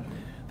tax cut.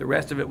 The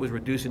rest of it was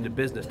reducing the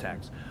business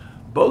tax.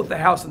 Both the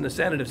House and the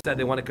Senate have said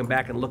they want to come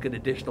back and look at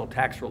additional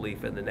tax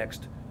relief in the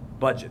next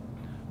budget,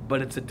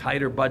 but it's a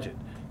tighter budget.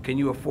 Can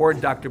you afford,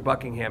 Dr.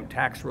 Buckingham,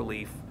 tax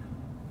relief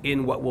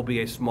in what will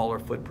be a smaller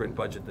footprint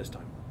budget this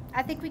time?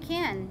 I think we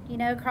can. You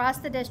know, across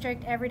the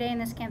district, every day in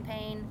this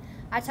campaign,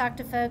 I talk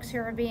to folks who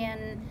are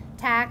being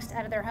taxed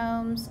out of their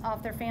homes,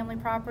 off their family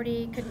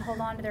property, couldn't hold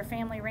on to their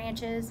family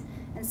ranches.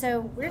 And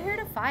so we're here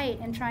to fight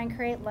and try and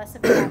create less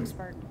of a tax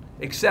burden.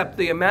 Except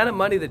the amount of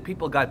money that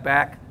people got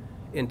back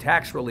in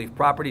tax relief,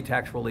 property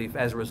tax relief,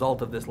 as a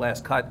result of this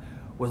last cut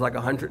was like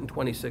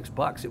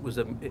 $126. It was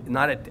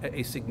not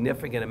a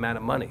significant amount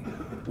of money.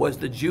 Was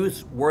the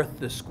juice worth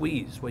the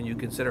squeeze when you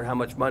consider how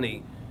much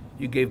money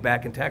you gave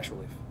back in tax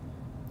relief?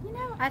 You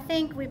know, I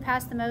think we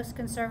passed the most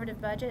conservative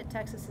budget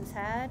Texas has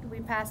had. We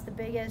passed the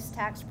biggest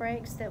tax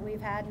breaks that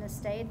we've had in the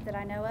state that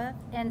I know of.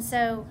 And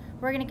so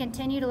we're going to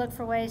continue to look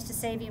for ways to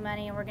save you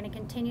money, and we're going to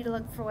continue to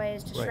look for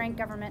ways to shrink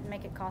government and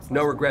make it cost less.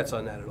 No regrets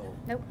on that at all?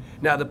 Nope.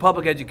 Now, the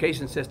public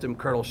education system,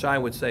 Colonel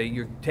Shine would say,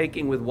 you're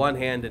taking with one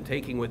hand and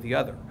taking with the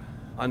other.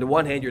 On the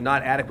one hand, you're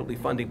not adequately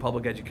funding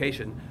public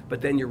education,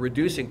 but then you're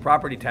reducing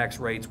property tax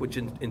rates, which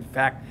in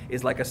fact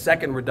is like a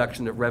second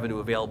reduction of revenue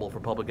available for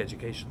public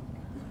education.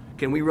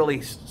 Can we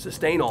really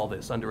sustain all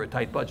this under a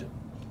tight budget?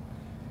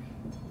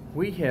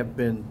 We have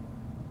been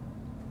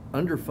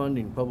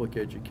underfunding public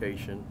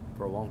education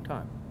for a long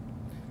time.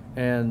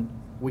 And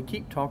we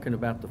keep talking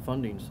about the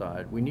funding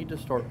side. We need to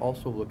start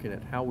also looking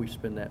at how we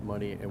spend that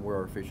money and where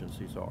our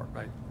efficiencies are.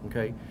 Right.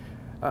 Okay?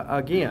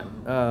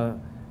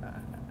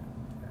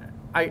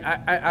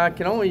 I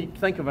can only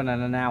think of an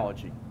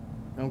analogy,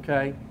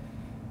 okay?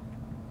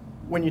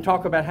 When you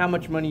talk about how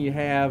much money you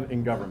have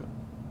in government.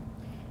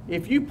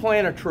 If you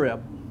plan a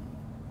trip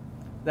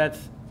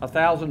that's a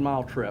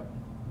 1,000-mile trip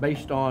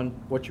based on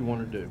what you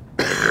want to do,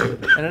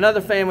 and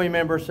another family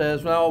member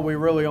says, no, we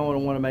really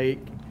only want to make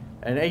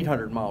an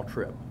 800-mile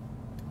trip.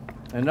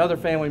 And another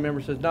family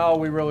member says, no,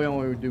 we really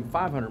only would do a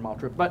 500-mile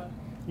trip. But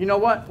you know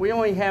what? We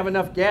only have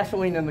enough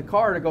gasoline in the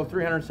car to go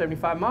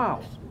 375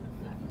 miles.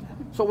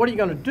 So what are you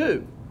going to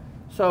do?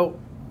 So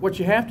what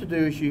you have to do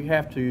is you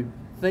have to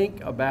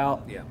think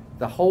about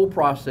the whole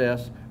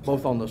process,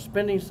 both on the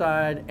spending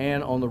side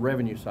and on the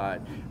revenue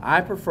side.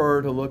 I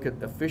prefer to look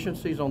at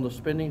efficiencies on the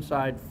spending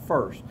side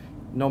first,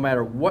 no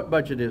matter what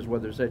budget is,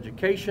 whether it's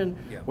education,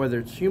 whether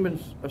it's human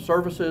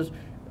services,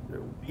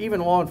 even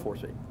law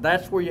enforcement.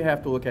 That's where you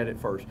have to look at it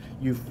first.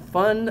 You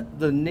fund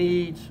the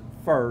needs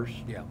first,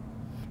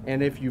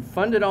 and if you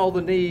funded all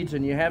the needs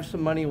and you have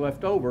some money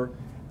left over,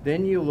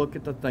 then you look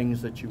at the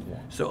things that you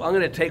want. So I'm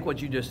going to take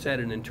what you just said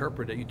and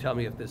interpret it. You tell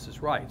me if this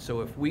is right.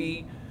 So if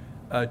we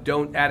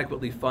don't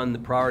adequately fund the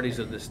priorities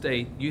of the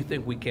state, you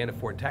think we can't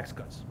afford tax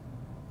cuts?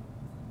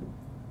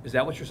 Is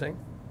that what you're saying?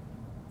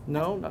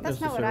 No, not That's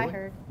necessarily. not what I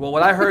heard. Well,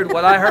 what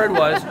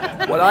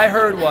I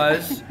heard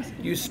was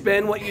you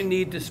spend what you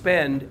need to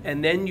spend,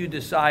 and then you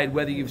decide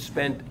whether you've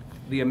spent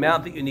the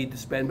amount that you need to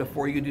spend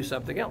before you do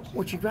something else.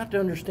 What you've got to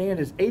understand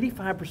is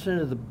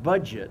 85% of the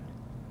budget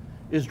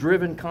is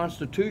driven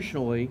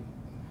constitutionally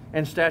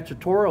and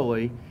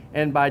statutorily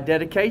and by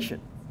dedication.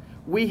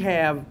 We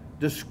have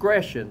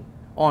discretion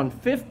on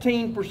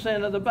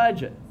 15% of the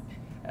budget.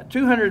 A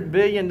 $200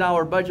 billion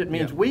budget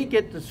means we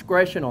get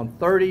discretion on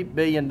 $30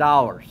 billion.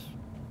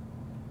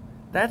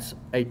 That's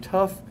a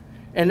tough,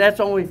 and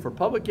that's only for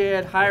public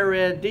ed, higher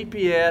ed,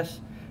 DPS,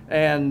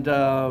 And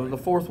the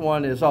fourth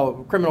one is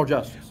criminal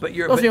justice. But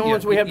those are the only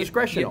ones we have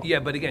discretion on. Yeah,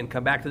 but again,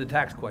 come back to the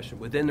tax question.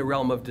 Within the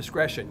realm of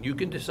discretion, you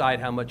can decide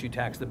how much you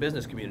tax the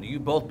business community.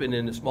 You've both been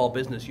in the small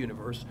business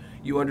universe.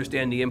 You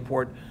understand the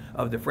import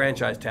of the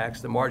franchise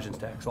tax, the margins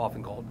tax,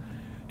 often called.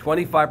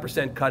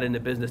 25% cut in the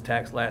business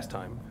tax last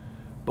time.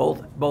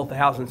 Both the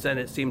House and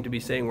Senate seem to be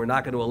saying we're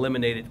not going to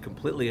eliminate it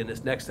completely in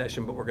this next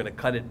session, but we're going to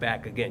cut it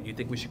back again. You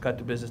think we should cut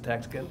the business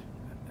tax again?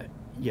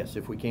 Yes,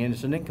 if we can.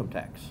 It's an income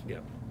tax. Yeah.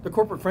 The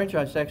corporate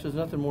franchise tax is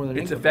nothing more than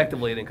It's income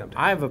effectively tax. an income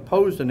tax. I've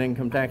opposed an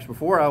income tax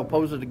before. I'll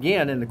oppose it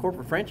again. And the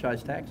corporate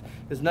franchise tax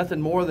is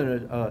nothing more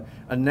than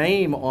a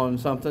name on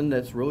something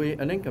that's really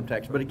an income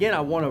tax. But again, I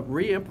want to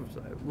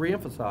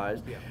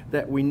reemphasize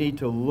that we need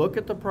to look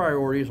at the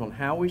priorities on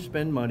how we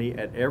spend money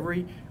at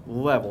every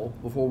level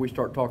before we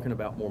start talking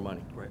about more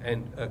money. Right.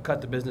 And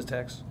cut the business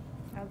tax?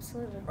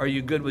 Absolutely. Are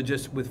you good with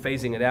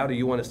phasing it out, or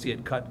you want to see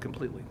it cut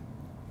completely?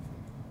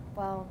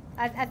 Well,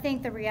 I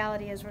think the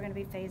reality is we're going to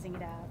be phasing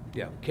it out.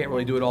 Yeah, can't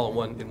really do it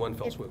all in one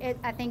fell swoop.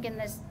 I think in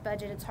this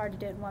budget, it's hard to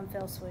do it in one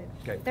fell swoop.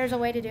 Okay. If there's a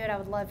way to do it, I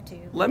would love to.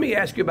 Let me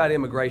ask you about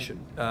immigration.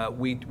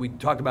 We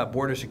talked about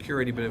border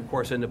security, but of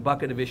course, in the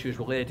bucket of issues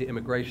related to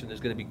immigration,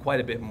 there's going to be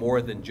quite a bit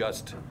more than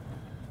just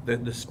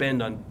the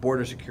spend on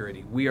border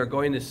security. We are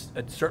going to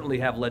certainly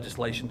have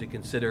legislation to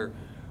consider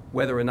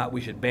whether or not we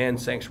should ban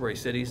sanctuary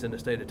cities in the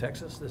state of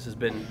Texas. This has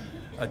been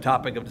a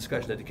topic of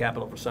discussion at the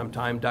Capitol for some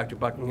time. Dr.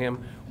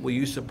 Buckingham, will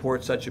you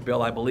support such a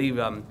bill? I believe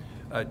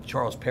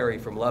Charles Perry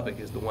from Lubbock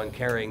is the one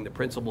carrying the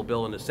principal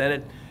bill in the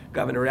Senate.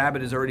 Governor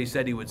Abbott has already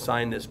said he would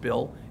sign this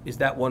bill. Is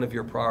that one of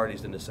your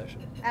priorities in this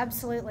session?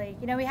 Absolutely.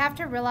 You know, we have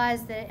to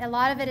realize that a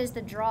lot of it is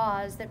the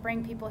draws that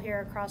bring people here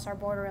across our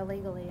border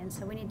illegally. And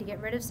so we need to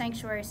get rid of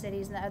sanctuary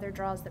cities and the other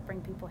draws that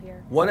bring people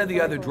here. One of the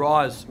other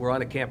draws, we're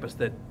on a campus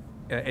that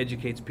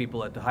educates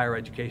people at the higher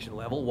education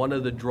level. One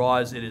of the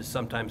draws, it is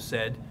sometimes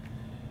said,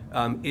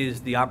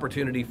 is the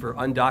opportunity for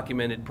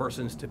undocumented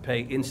persons to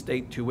pay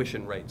in-state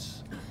tuition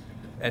rates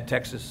at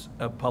Texas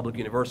public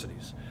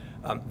universities.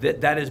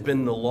 That has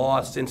been the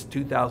law since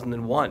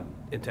 2001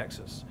 in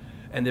Texas.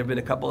 And there have been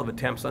a couple of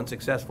attempts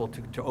unsuccessful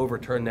to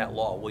overturn that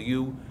law. Will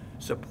you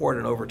support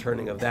an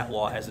overturning of that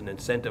law as an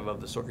incentive of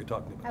the sort you're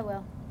talking about? I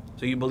will.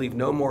 So you believe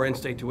no more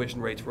in-state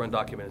tuition rates for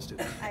undocumented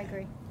students? I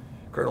agree.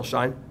 Colonel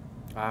Shine?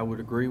 I would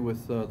agree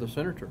with the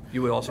senator.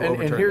 You would also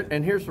overturn it?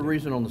 And here's the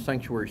reason on the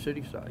sanctuary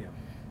city side. Yeah.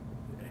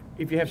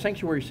 If you have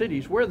sanctuary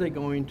cities, where are they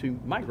going to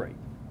migrate?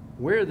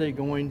 Where are they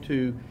going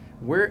to,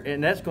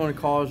 and that's going to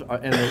cause,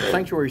 and the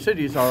sanctuary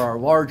cities are our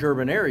large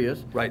urban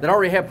areas that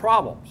already have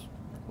problems,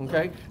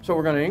 okay? So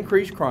we're going to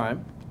increase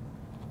crime.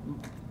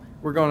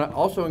 We're going to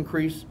also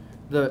increase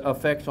the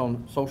effects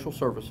on social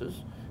services,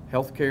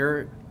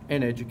 healthcare,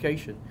 and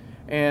education,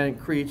 and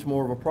it creates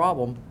more of a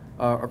problem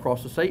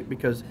across the state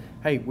because,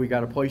 hey, we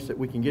got a place that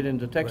we can get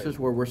into Texas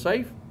where we're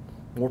safe.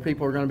 More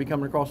people are going to be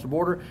coming across the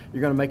border.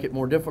 You're going to make it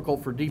more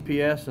difficult for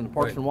DPS and the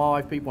Parks and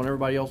Wildlife people and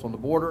everybody else on the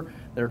border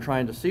that are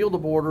trying to seal the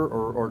border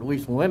or at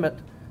least limit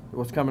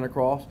what's coming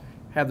across,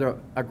 have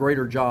a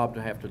greater job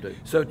to have to do.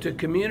 So to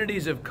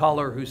communities of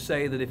color who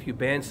say that if you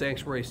ban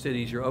sanctuary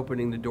cities, you're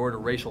opening the door to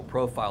racial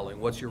profiling,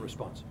 what's your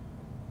response?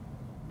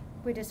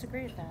 We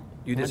disagree with that.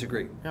 You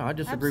disagree? Yeah, I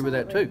disagree with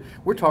that too.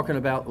 We're talking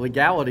about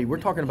legality. We're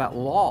talking about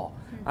law.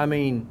 I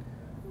mean,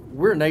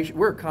 we're a nation.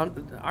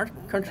 Our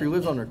country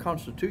lives under a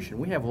constitution.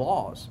 We have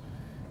laws,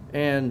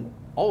 and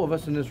all of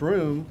us in this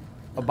room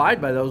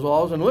abide by those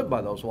laws and live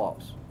by those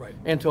laws. Right.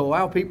 And to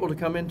allow people to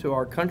come into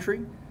our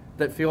country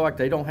that feel like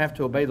they don't have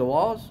to obey the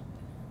laws,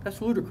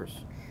 that's ludicrous.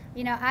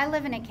 You know, I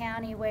live in a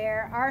county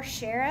where our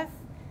sheriff,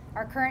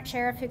 our current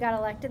sheriff who got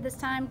elected this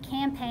time,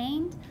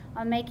 campaigned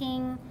on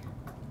making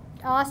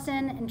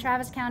Austin and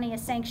Travis County a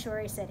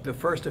sanctuary city. The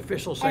first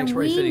official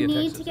sanctuary city in Texas. And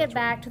we need to get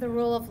back to the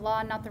rule of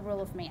law, not the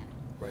rule of man.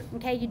 Right.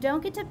 Okay, you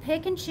don't get to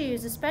pick and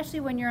choose,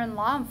 especially when you're in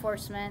law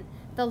enforcement,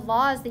 the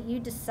laws that you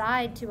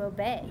decide to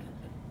obey.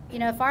 You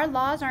know, if our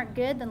laws aren't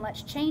good, then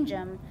let's change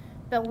them.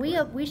 But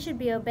we should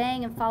be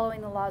obeying and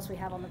following the laws we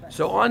have on the books.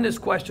 So on this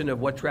question of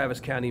what Travis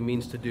County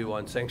means to do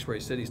on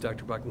sanctuary cities,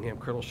 Dr. Buckingham,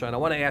 Colonel Shine, I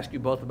want to ask you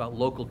both about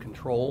local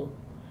control.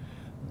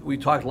 We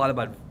talked a lot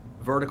about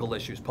vertical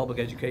issues, public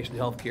education,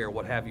 healthcare,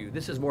 what have you.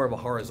 This is more of a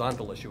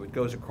horizontal issue. It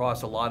goes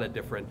across a lot of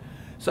different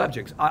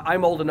subjects.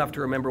 I'm old enough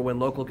to remember when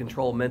local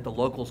control meant the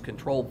locals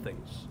controlled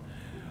things.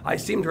 I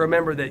seem to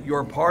remember that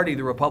your party,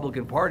 the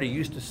Republican Party,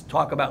 used to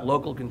talk about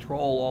local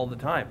control all the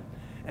time.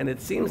 And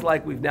it seems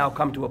like we've now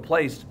come to a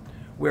place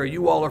where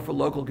you all are for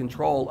local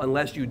control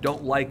unless you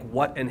don't like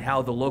what and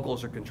how the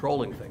locals are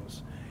controlling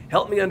things.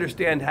 Help me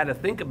understand how to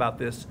think about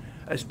this,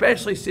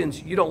 especially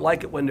since you don't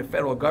like it when the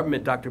federal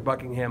government, Dr.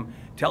 Buckingham,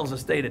 tells the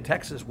state of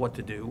Texas what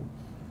to do.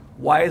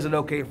 Why is it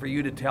okay for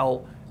you to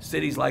tell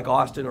cities like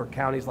Austin or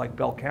counties like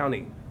Bell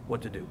County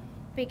what to do?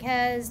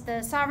 Because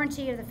the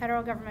sovereignty of the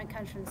federal government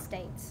comes from the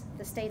states.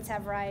 The states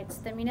have rights.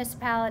 The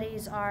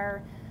municipalities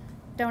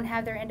don't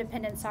have their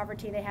independent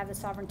sovereignty. They have the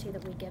sovereignty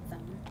that we give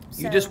them.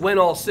 You just went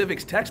all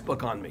civics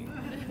textbook on me.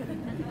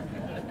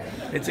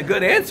 It's a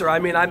good answer. I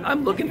mean,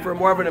 I'm looking for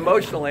more of an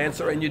emotional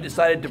answer, and you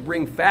decided to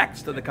bring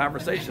facts to the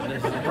conversation.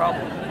 This is a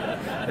problem.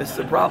 This is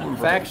a problem.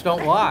 Facts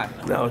don't lie.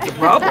 No, it's a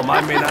problem.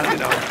 I mean,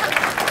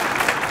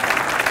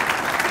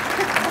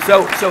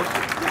 So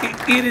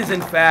it is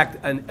in fact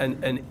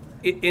an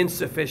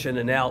insufficient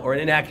or an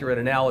inaccurate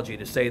analogy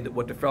to say that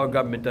what the federal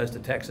government does to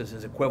Texas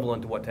is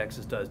equivalent to what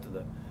Texas does to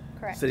the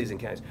cities and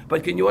counties.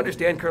 But can you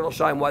understand, Colonel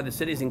Shine, why the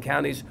cities and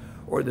counties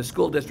or the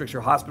school districts or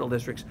hospital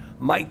districts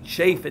might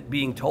chafe at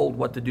being told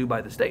what to do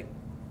by the state?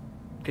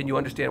 Can you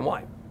understand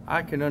why?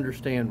 I can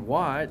understand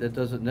why. That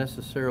doesn't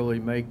necessarily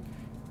make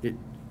it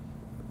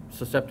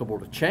susceptible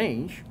to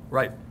change.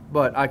 Right.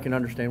 But I can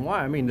understand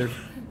why.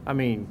 I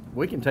mean,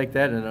 we can take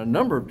that in a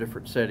number of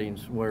different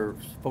settings where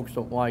folks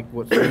don't like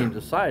what's being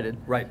decided.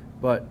 Right.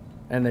 But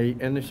and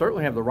they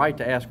certainly have the right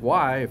to ask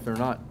why if they're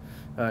not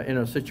in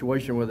a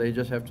situation where they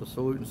just have to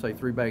salute and say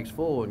 3 bags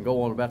full and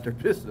go on about their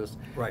business.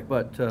 Right.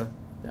 But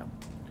yeah.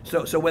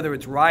 So whether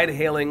it's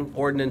ride-hailing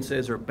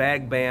ordinances or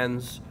bag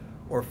bans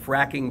or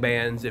fracking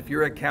bans, if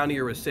you're a county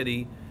or a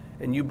city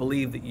and you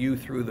believe that you,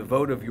 through the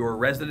vote of your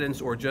residents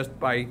or just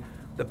by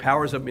the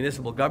powers of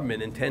municipal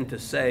government, intend to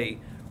say,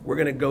 we're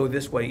going to go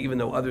this way even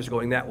though others are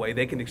going that way,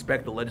 they can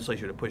expect the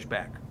legislature to push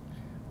back.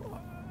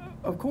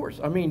 Of course.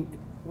 I mean,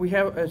 we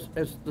have,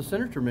 as the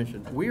senator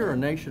mentioned, we are a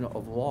nation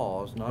of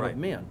laws, not Right. of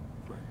men.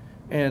 Right.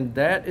 And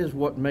that is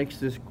what makes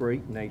this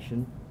great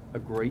nation a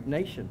great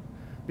nation.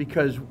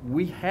 Because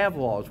we have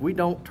laws. We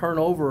don't turn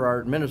over our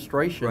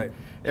administration Right.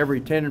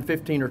 every 10 and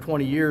 15 or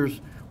 20 years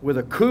with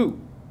a coup.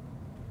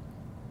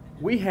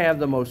 We have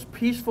the most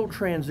peaceful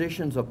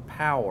transitions of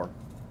power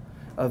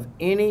of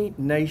any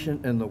nation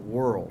in the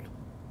world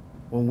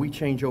when we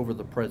change over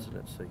the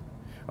presidency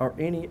or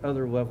any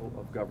other level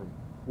of government,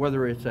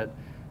 whether it's at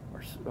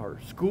our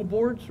school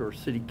boards or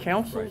city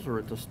councils Right. or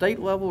at the state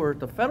level or at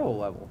the federal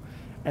level.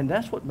 And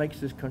that's what makes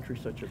this country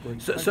such a great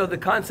country. So the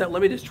concept,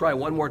 let me just try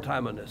one more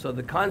time on this. So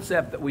the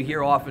concept that we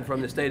hear often from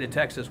the state of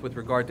Texas with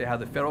regard to how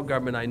the federal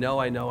government, I know,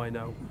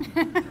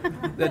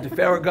 that the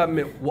federal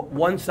government,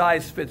 one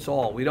size fits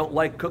all. We don't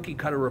like cookie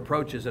cutter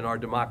approaches in our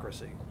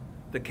democracy.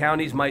 The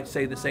counties might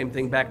say the same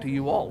thing back to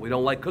you all. We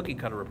don't like cookie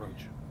cutter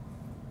approach.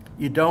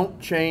 You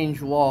don't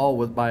change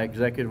law by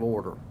executive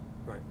order.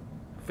 Right.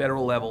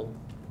 Federal level,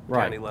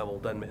 Right. county level,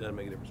 doesn't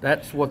make a difference.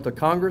 That's what the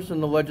Congress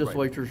and the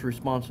legislature's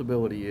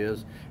responsibility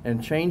is,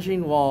 and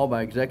changing law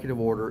by executive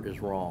order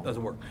is wrong.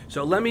 Doesn't work.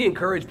 So let me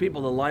encourage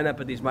people to line up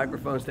at these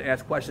microphones to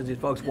ask questions to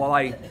these folks while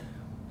I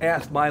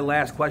ask my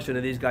last question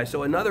to these guys.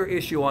 So another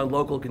issue on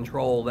local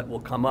control that will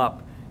come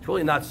up, it's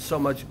really not so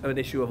much an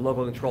issue of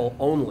local control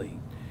only,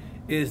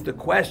 is the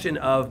question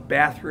of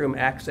bathroom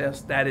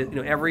access. That is,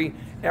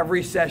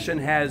 every session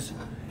has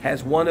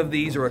one of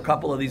these or a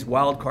couple of these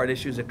wild card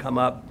issues that come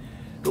up.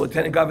 The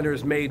Lieutenant Governor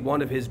has made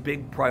one of his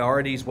big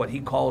priorities what he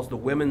calls the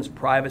Women's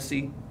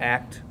Privacy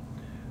Act,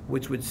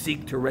 which would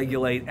seek to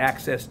regulate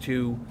access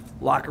to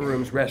locker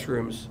rooms,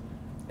 restrooms,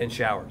 and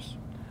showers.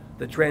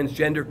 The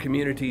transgender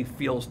community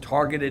feels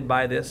targeted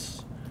by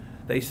this.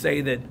 They say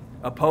that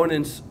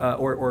opponents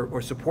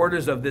or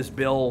supporters of this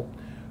bill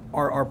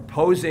are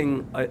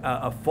posing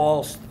a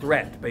false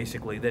threat,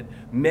 basically, that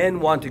men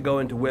want to go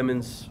into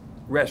women's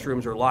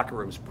restrooms or locker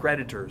rooms,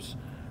 predators,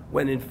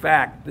 when in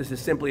fact this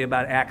is simply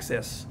about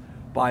access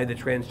by the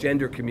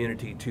transgender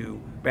community to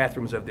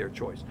bathrooms of their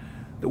choice.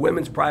 The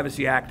Women's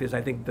Privacy Act is,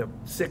 I think, the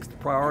 6th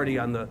priority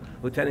on the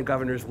Lieutenant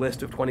Governor's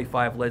list of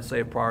 25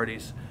 legislative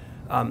priorities.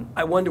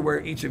 I wonder where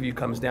each of you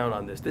comes down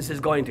on this. This is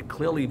going to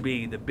clearly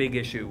be the big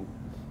issue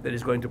that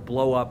is going to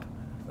blow up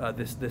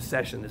this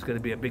session. It's going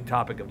to be a big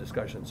topic of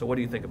discussion. So what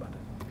do you think about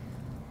it?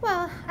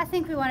 Well, I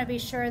think we want to be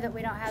sure that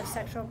we don't have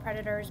sexual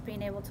predators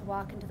being able to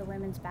walk into the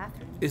women's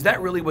bathroom. Is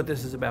that really what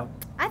this is about?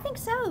 I think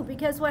so,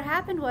 because what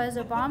happened was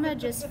Obama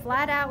just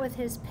flat out with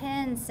his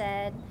pen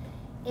said,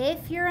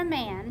 if you're a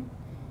man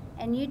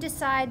and you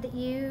decide that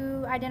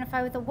you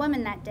identify with a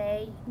woman that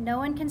day, no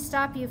one can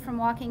stop you from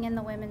walking in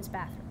the women's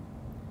bathroom.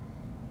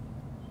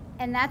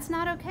 And that's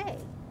not okay.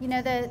 You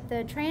know,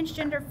 the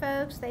transgender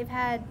folks,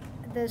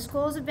 the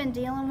schools have been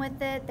dealing with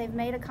it. They've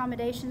made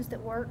accommodations that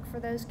work for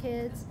those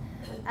kids.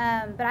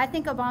 But I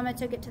think Obama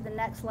took it to the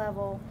next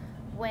level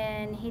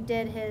when he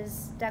did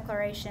his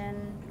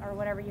declaration, or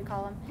whatever you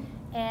call them.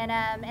 And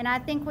I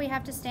think we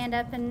have to stand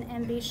up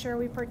and be sure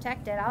we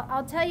protect it.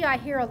 I'll tell you, I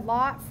hear a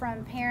lot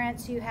from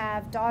parents who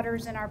have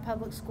daughters in our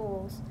public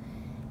schools,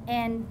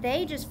 and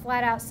they just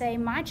flat out say,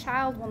 my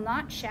child will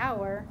not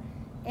shower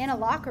in a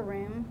locker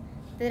room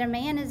that a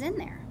man is in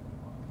there.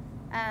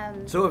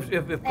 So if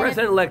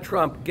President-elect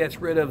Trump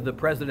gets rid of the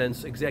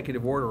president's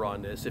executive order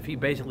on this, if he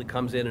basically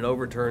comes in and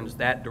overturns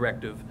that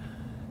directive,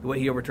 the way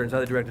he overturns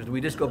other directives, do we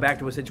just go back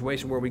to a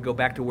situation where we go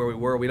back to where we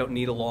were? We don't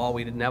need a law.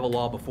 We didn't have a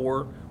law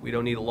before. We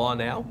don't need a law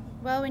now?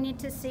 Well, we need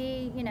to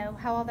see,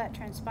 how all that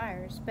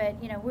transpires. But,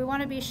 we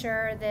want to be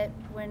sure that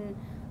when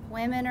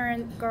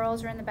women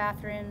girls are in the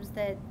bathrooms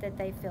that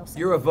they feel safe.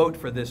 You're a vote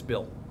for this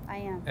bill. I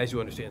am. As you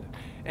understand it.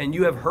 And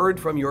you have heard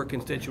from your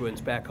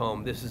constituents back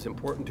home, this is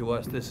important to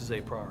us, this is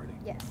a priority.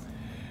 Yes.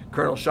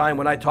 Colonel Shine,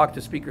 when I talked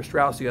to Speaker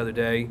Strauss the other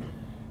day,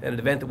 at an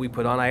event that we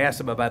put on. I asked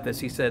him about this.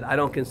 He said, I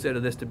don't consider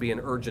this to be an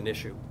urgent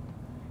issue.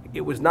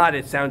 It was not.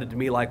 It sounded to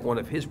me like one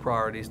of his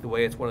priorities, the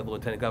way it's one of the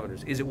lieutenant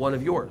governors. Is it one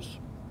of yours?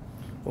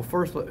 Well,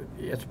 first,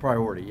 it's a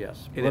priority,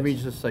 yes. It Let me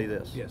is. just say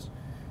this. Yes.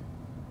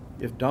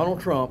 If Donald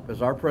Trump,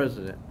 as our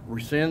president,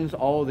 rescinds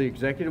all of the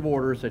executive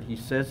orders that he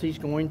says he's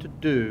going to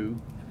do,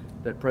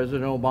 that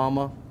President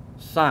Obama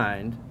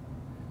signed,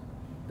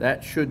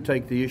 that should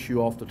take the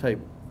issue off the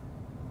table.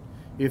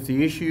 If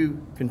the issue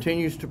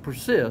continues to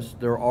persist,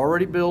 there are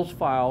already bills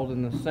filed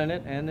in the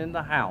Senate and in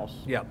the House.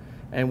 Yeah.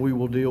 And we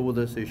will deal with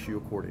this issue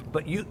accordingly.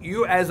 But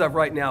you, as of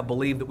right now,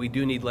 believe that we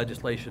do need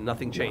legislation.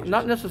 Nothing changes.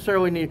 Not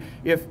necessarily need,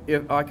 if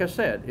like I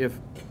said, if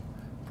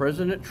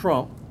President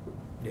Trump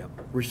Yeah.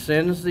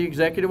 rescinds the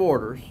executive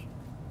orders,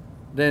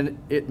 then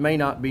it may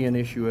not be an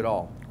issue at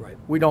all. Right.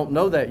 We don't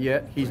know that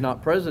yet. He's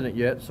not president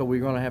yet, so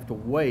we're going to have to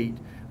wait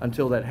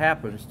until that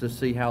happens to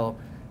see how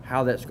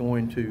that's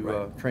going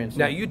to translate.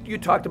 Now, you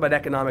talked about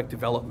economic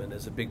development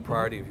as a big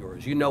priority of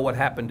yours. You know what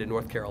happened in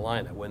North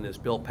Carolina when this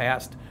bill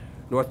passed.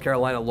 North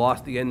Carolina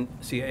lost the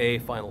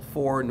NCAA Final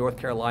Four. North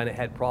Carolina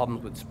had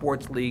problems with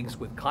sports leagues,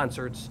 with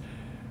concerts.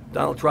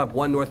 Donald Trump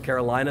won North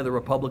Carolina. The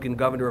Republican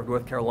governor of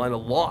North Carolina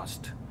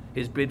lost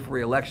his bid for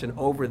re-election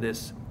over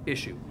this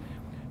issue.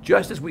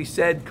 Just as we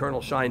said,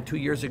 Colonel Shine, 2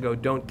 years ago,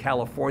 don't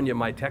California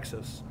my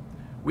Texas,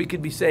 we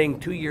could be saying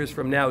 2 years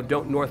from now,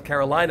 don't North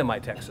Carolina my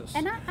Texas.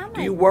 And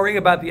Do you worry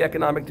about the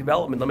economic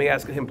development? Let me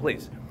ask him,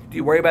 please. Do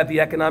you worry about the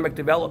economic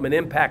development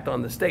impact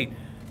on the state?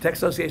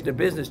 Texas Association of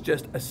Business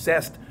just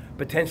assessed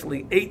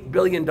potentially $8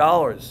 billion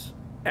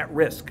at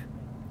risk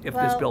if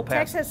this bill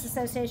passes. Texas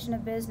Association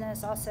of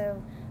Business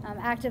also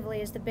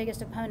actively is the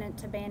biggest opponent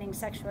to banning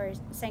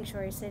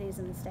sanctuary cities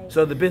in the state.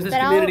 So the business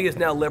But community is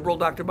now liberal,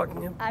 Dr.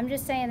 Buckingham? I'm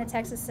just saying the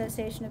Texas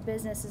Association of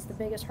Business is the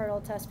biggest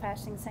hurdle to us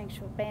passing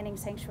banning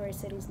sanctuary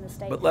cities in the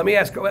state. But let me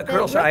ask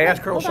Colonel Shine. I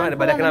asked Colonel Shine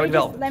about economic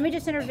development. Let me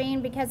just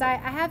intervene because I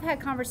have had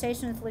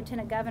conversation with the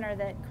Lieutenant Governor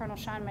that Colonel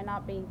Shine may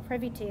not be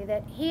privy to,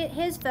 that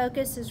his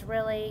focus is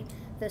really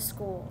the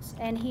schools.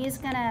 And he's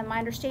going to, my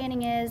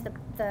understanding is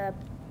the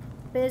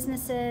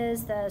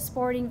businesses, the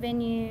sporting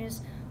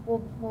venues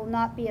will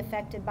not be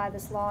affected by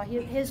this law.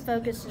 His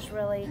focus is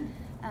really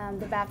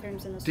the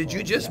bathrooms in the schools. Did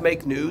you just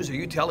make news? Are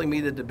you telling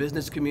me that the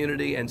business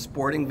community and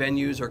sporting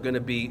venues are going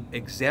to be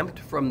exempt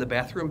from the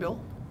bathroom bill?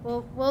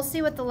 Well, we'll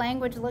see what the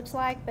language looks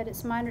like, but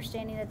it's my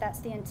understanding that that's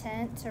the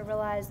intent, to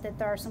realize that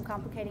there are some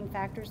complicating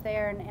factors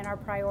there, and our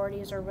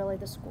priorities are really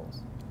the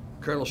schools.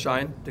 Colonel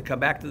Shine, to come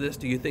back to this,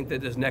 do you think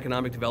that there's an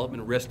economic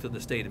development risk to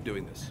the state of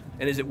doing this?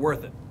 And is it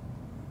worth it?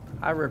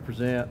 I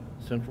represent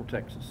Central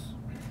Texas.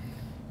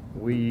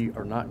 We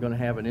are not going to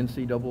have an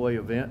NCAA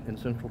event in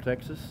Central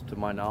Texas, to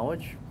my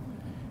knowledge.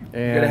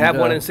 You're going to have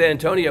one in San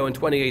Antonio in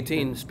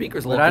 2018.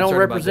 Speaker's a But little I don't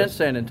concerned about represent this.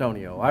 San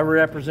Antonio. I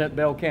represent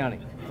Bell County.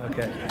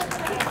 Okay.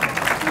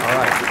 All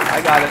right.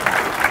 I got it.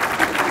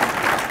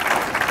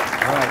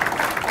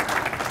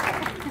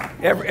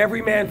 All right.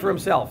 Every man for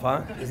himself,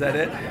 huh? Is that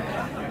it?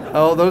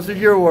 Oh, those are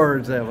your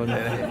words, Evan.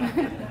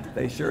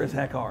 They sure as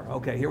heck are.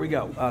 Okay, here we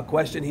go.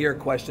 Question here,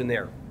 question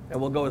there. And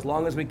we'll go as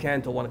long as we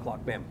can till 1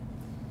 o'clock. Ma'am.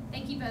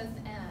 Thank you both,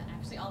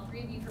 actually all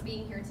three of you, for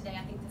being here today.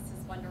 I think this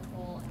is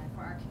wonderful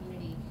for our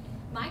community.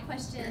 My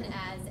question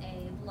as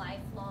a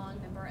lifelong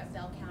member of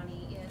Bell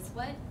County is,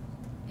 what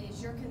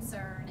is your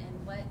concern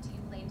and what do you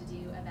plan to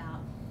do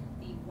about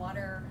the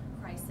water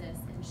crisis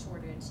and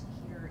shortage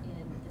here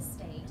in the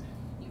state?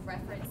 You've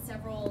referenced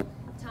several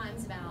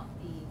times about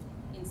the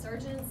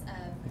insurgence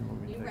of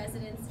new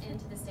residents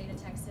into the state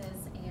of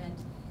Texas, and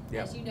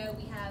as you know,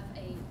 we have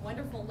a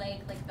wonderful lake,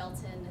 Lake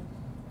Belton,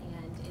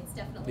 and it's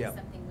definitely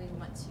something we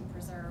want to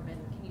preserve. And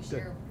can you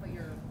share what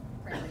your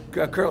priority?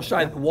 Colonel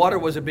Shine, water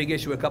was a big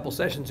issue a couple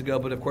sessions ago,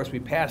 but of course we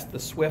passed the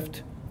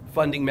SWIFT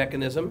funding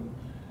mechanism.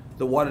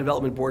 The Water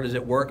Development Board is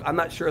at work. I'm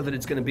not sure that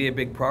it's going to be a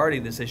big priority,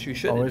 this issue.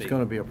 Should it be? Oh, it's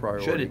going to be a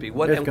priority. Should it be? It's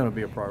going to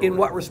be a priority. In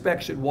what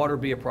respect should water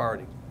be a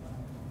priority?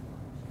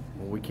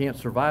 Well, we can't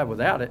survive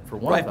without it, for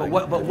one Right, thing.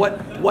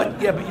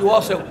 but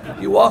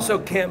you also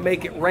can't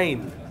make it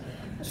rain.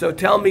 So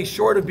tell me,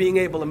 short of being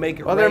able to make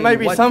it rain, Well, there may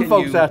be what some can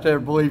folks you out there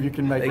who believe you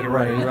can make it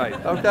rain. Right.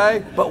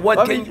 Okay? But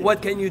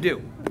what can you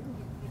do?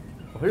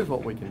 Well, here's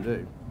what we can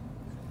do.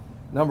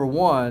 Number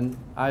one,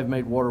 I've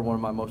made water one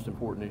of my most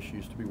important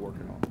issues to be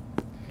working on.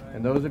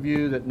 And those of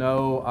you that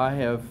know, I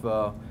have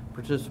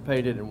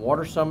participated in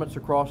water summits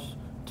across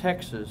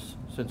Texas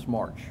since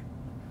March.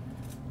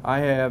 I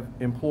have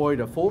employed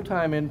a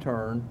full-time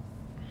intern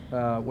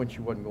when she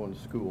wasn't going to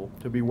school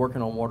to be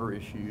working on water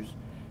issues,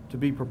 to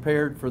be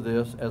prepared for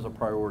this as a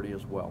priority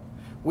as well.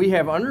 We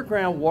have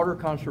underground water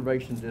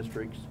conservation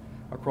districts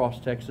across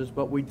Texas,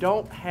 but we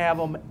don't have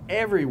them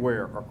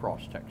everywhere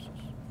across Texas.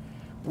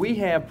 We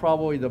have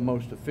probably the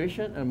most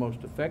efficient and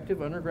most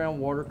effective underground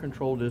water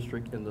control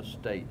district in the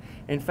state.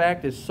 In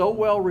fact, it's so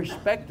well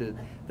respected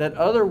that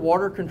other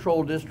water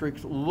control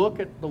districts look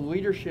at the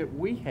leadership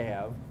we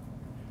have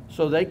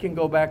so they can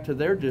go back to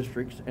their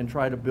districts and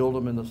try to build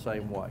them in the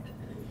same way.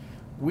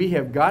 We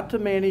have got to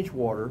manage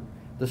water.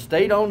 The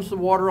state owns the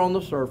water on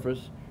the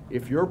surface.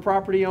 If you're a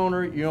property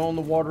owner, you own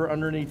the water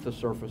underneath the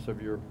surface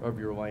of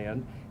your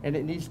land, and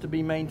it needs to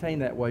be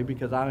maintained that way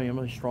because I am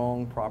a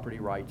strong property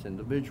rights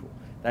individual.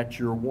 That's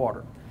your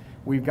water.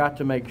 We've got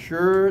to make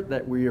sure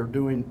that we are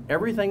doing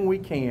everything we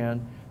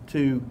can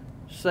to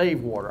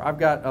save water. I've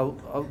got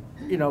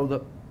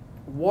the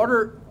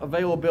water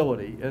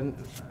availability, and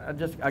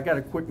I got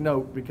a quick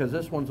note because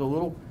this one's a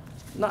little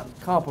not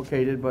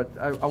complicated, but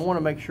I want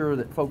to make sure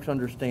that folks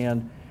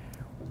understand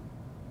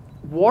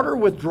water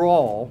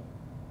withdrawal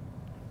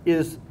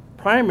is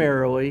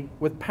primarily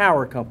with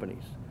power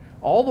companies.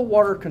 All the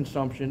water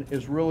consumption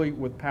is really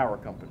with power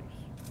companies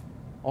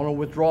on a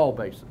withdrawal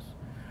basis.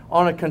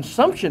 On a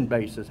consumption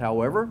basis,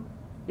 however,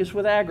 it's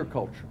with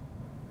agriculture.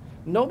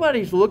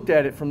 Nobody's looked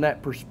at it from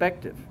that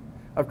perspective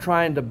of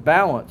trying to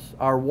balance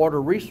our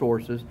water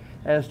resources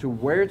as to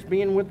where it's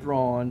being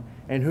withdrawn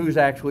and who's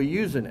actually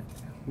using it.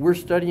 We're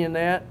studying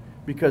that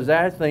because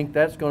I think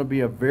that's going to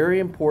be a very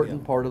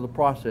important part of the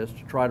process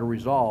to try to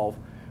resolve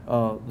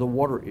the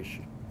water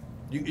issue.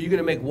 Are you going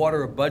to make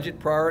water a budget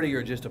priority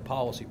or just a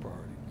policy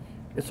priority?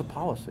 It's a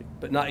policy.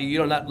 But not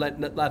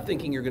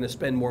thinking you're going to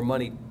spend more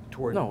money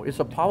toward. No, it's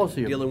a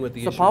policy. Dealing with the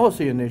issue. It's a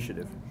policy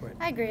initiative. Right.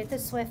 I agree with the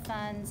SWIFT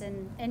funds,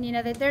 and you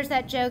know that there's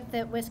that joke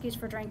that whiskey's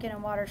for drinking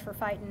and water's for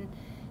fighting,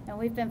 and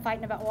we've been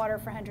fighting about water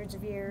for hundreds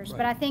of years. Right.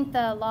 But I think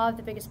the law of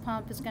the biggest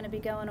pump is going to be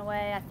going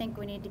away. I think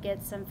we need to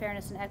get some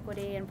fairness and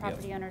equity and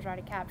property owners' right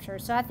to capture.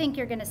 So I think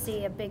you're going to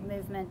see a big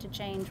movement to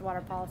change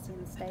water policy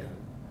in the state.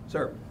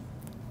 Sir.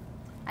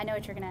 I know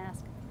what you're going to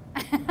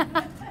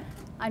ask.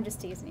 I'm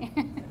just teasing you.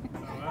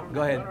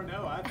 Go ahead. I don't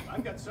know.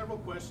 I've got several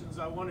questions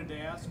I wanted to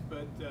ask,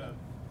 but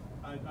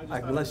I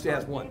just Let's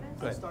ask one.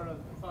 Go ahead. I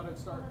thought I'd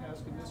start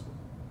asking this one.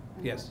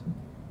 Yes.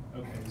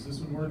 Okay, is this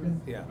one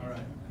working? Yeah. All right.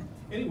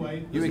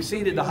 Anyway. You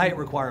exceeded the height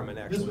requirement,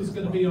 actually. This was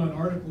going to be on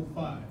Article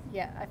 5.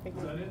 Yeah, I Is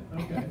figured. that it?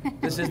 Okay.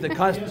 This is the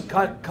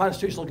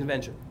Constitutional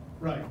Convention.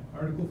 Right,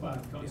 Article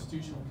 5,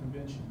 Constitutional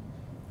Convention.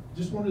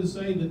 Just wanted to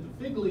say that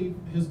the fig leaf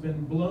has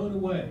been blown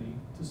away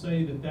to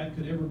say that that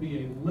could ever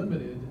be a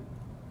limited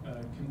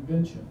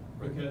convention,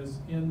 because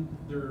in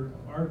their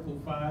Article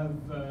 5,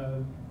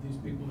 these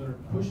people that are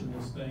pushing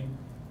this thing,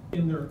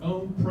 in their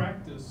own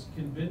practice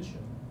convention,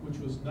 which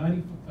was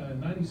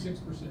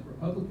 96%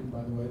 Republican,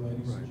 by the way,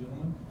 ladies and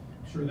gentlemen.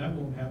 I'm sure that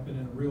won't happen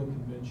in a real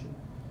convention.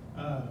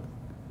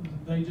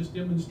 They just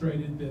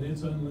demonstrated that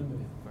it's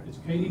unlimited. It's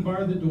Katie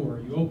bar the door.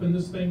 You open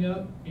this thing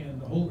up,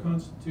 and the whole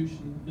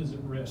Constitution is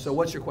at risk. So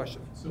what's your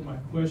question? So my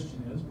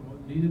question is, well,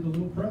 it needed a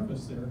little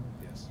preface there.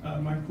 Yes.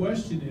 My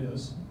question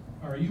is,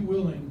 are you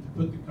willing to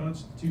put the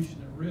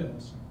Constitution at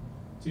risk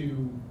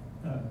to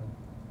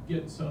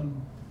get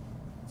some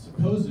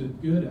supposed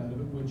good out of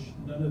it, which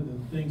none of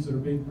the things that are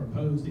being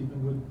proposed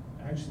even would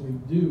actually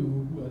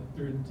do what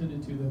they're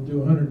intended to? They'll do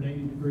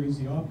 180 degrees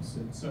the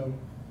opposite. So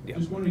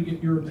just wanted to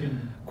get your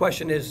opinion.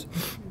 Question is,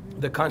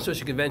 the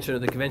Constitutional Convention or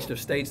the Convention of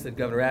States that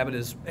Governor Abbott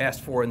has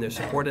asked for and they're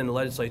supported in the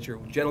legislature,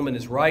 gentleman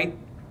is right.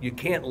 You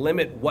can't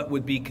limit what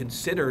would be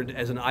considered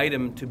as an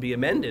item to be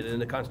amended in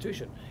the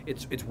Constitution.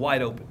 It's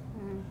wide open.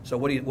 So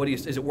what do you,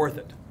 is it worth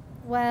it?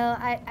 Well,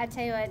 I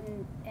tell you what,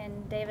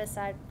 and Davis,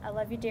 I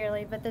love you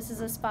dearly, but this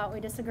is a spot we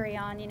disagree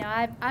on. You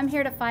know, I'm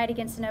here to fight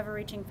against an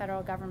overreaching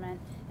federal government.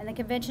 And the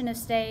Convention of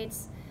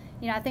States,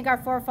 you know, I think our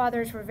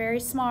forefathers were very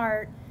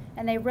smart,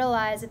 and they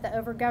realized that the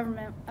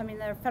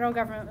federal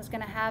government was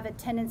going to have a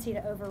tendency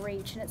to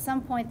overreach. And at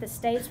some point, the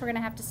states were going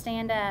to have to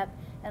stand up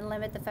and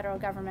limit the federal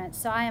government.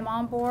 So I am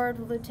on board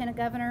with Lieutenant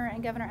Governor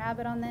and Governor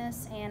Abbott on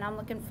this, and I'm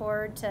looking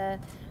forward to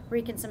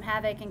wreaking some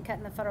havoc and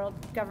cutting the federal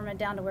government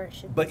down to where it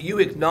should be. But you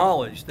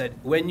acknowledge that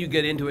when you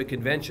get into a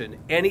convention,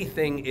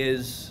 anything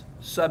is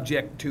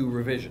subject to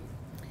revision.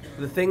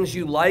 The things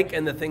you like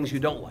and the things you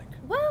don't like.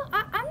 Well,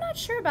 I'm not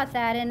sure about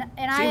that, and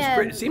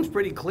it seems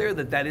pretty clear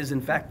that that is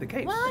in fact the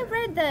case. Well,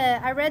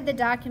 I read the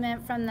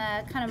document from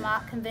the kind of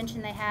mock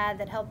convention they had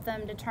that helped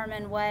them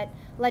determine what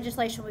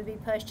legislation would be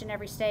pushed in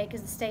every state,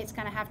 because the states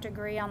kind of have to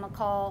agree on the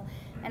call.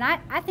 And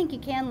I think you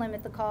can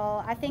limit the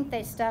call. I think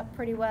they stuck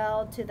pretty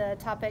well to the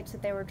topics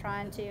that they were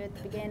trying to at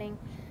the beginning.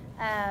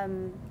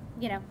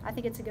 You know, I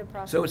think it's a good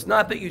process. So it's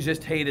not that you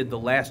just hated the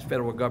last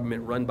federal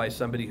government run by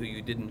somebody who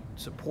you didn't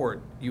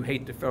support. You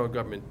hate the federal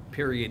government,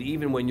 period,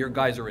 even when your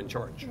guys are in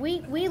charge.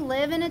 We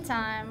live in a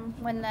time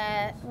when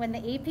the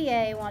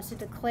EPA wants to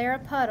declare a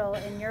puddle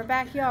in your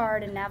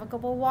backyard a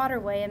navigable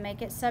waterway and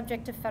make it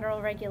subject to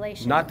federal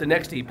regulation. Not the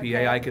next EPA,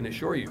 Okay. I can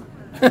assure you.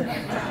 We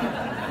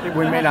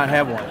may not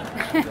have one.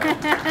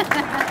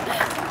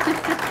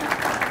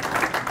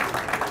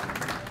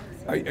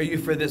 Are you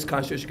for this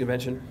Constitutional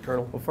Convention,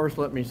 Colonel? Well, first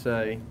let me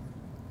say,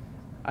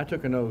 I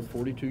took an oath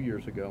 42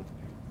 years ago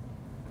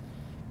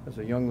as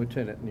a young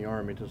lieutenant in the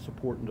Army to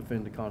support and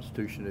defend the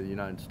Constitution of the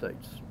United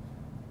States.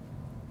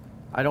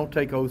 I don't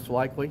take oaths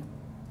lightly,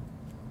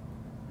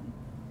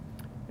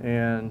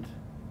 and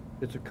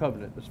it's a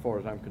covenant as far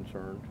as I'm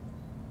concerned.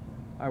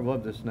 I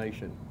love this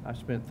nation. I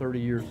spent 30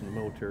 years in the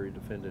military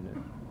defending it.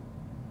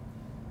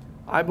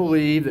 I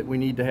believe that we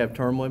need to have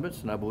term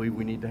limits, and I believe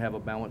we need to have a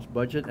balanced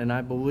budget, and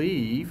I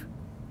believe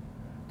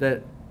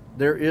that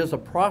there is a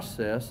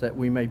process that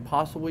we may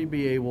possibly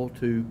be able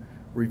to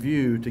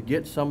review to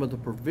get some of the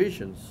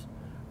provisions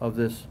of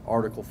this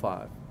Article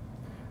 5.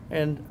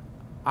 And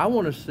I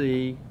want to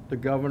see the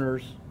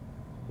governor's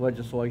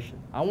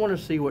legislation. I want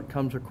to see what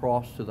comes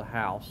across to the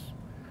House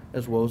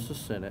as well as the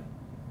Senate.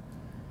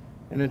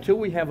 And until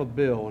we have a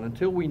bill and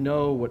until we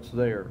know what's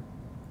there,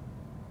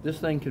 this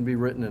thing can be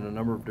written in a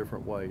number of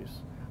different ways.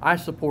 I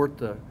support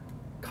the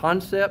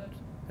concept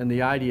and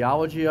the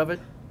ideology of it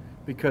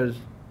because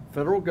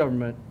federal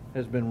government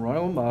has been run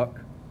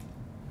amok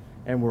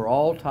and we're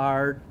all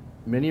tired.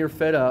 Many are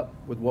fed up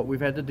with what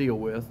we've had to deal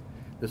with.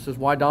 This is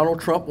why Donald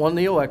Trump won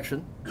the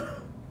election,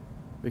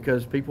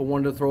 because people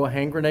wanted to throw a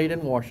hand grenade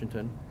in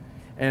Washington.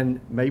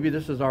 And maybe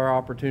this is our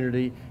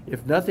opportunity,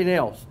 if nothing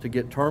else, to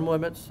get term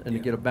limits and to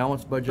get a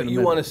balanced budget But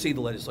amendment. you want to see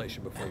the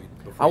legislation before you...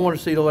 I want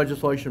to see the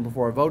legislation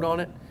before I vote on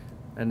it,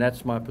 and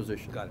that's my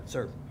position. Got it,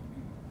 sir.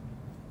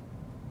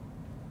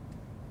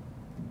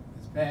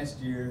 This past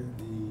year,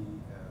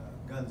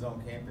 the guns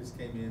on campus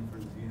came in for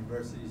the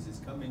universities. This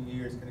coming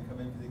year, it's going to come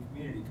in for the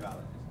community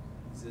colleges.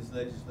 Is this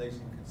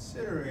legislation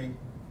considering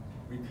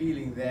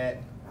repealing that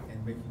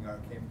and making our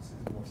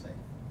campuses more safe?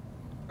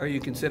 Are you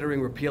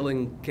considering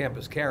repealing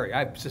campus carry?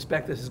 I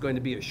suspect this is going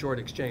to be a short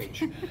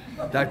exchange.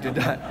 Dr.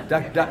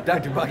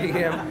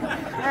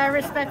 Buckingham?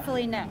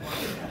 Respectfully, no.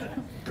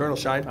 Colonel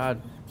Shine? I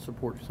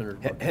support Senator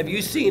Buckingham. Have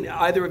you seen,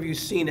 either of you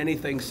seen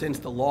anything since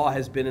the law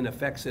has been in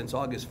effect since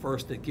August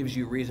 1st that gives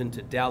you reason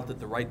to doubt that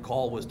the right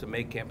call was to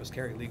make campus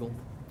carry legal?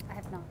 I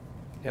have not.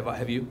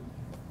 Have you?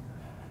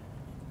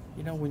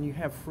 You know, when you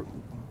have,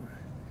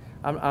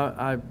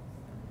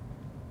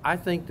 I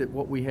think that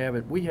what we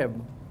have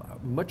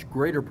much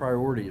greater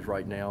priorities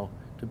right now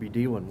to be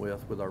dealing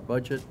with our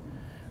budget,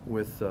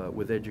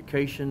 with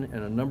education,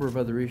 and a number of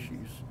other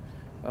issues.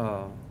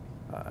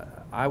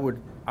 I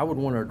would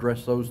want to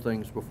address those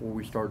things before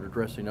we start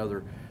addressing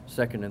other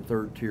second and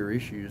third tier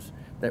issues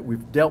that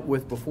we've dealt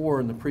with before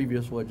in the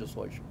previous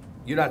legislation.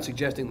 You're not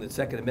suggesting that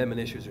Second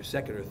Amendment issues are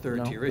second or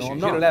third tier issues? I'm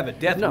You not. don't have a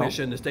death No. wish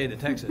in the state of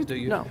Texas, do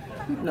you? No,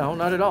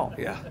 not at all.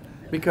 Yeah.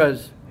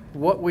 Because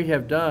what we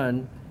have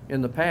done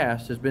in the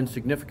past has been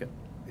significant.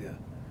 Yeah.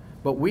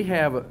 But we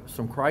have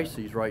some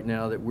crises right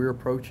now that we're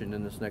approaching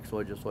in this next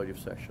legislative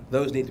session.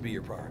 Those need to be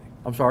your priority.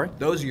 I'm sorry?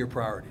 Those are your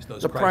priorities,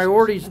 those The crises.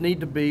 priorities need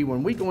to be,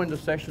 when we go into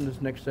session,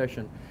 this next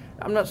session,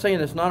 I'm not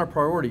saying it's not a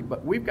priority,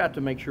 but we've got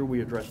to make sure we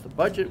address the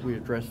budget, we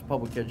address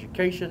public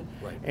education,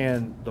 Right.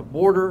 and the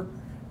border,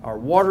 our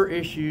water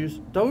issues.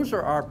 Those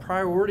are our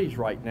priorities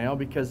right now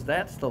because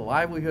that's the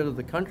livelihood of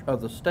the country,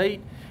 of the state,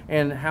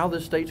 and how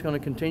this state's going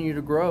to continue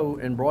to grow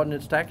and broaden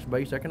its tax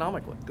base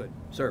economically. Good.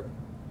 Sir?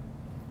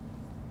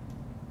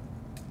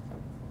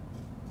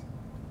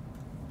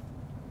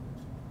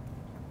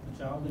 A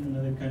child in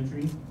another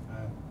country,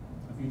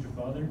 a future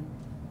father,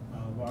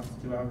 walks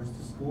 2 hours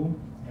to school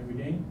every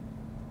day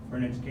for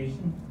an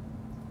education.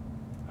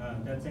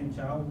 That same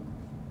child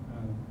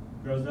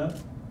grows up,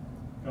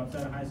 drops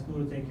out of high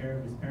school to take care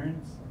of his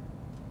parents.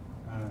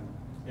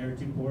 They're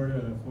too poor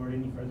to afford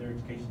any further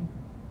education.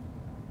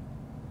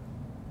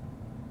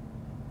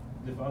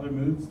 The father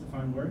moves to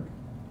find work.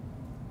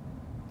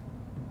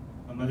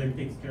 A mother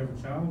takes care of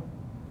a child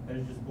that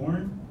is just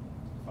born.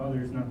 The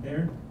father is not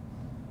there.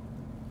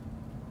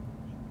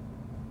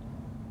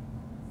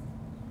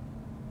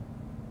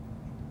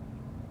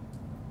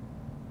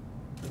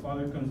 The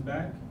father comes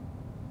back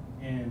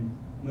and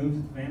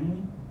moves the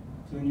family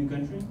to a new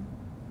country,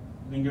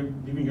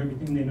 leaving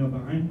everything they know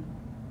behind.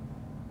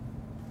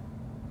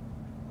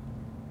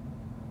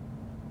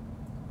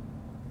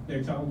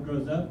 Their child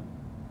grows up,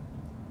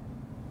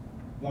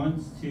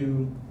 wants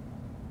to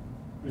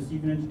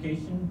receive an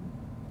education,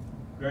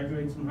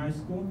 graduates from high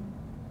school,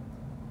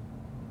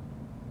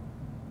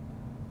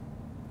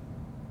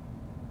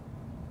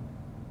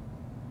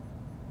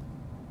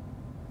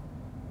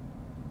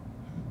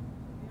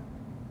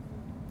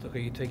 It's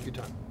okay, you take your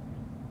time.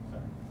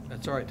 sorry.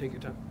 That's all right, take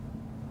your time.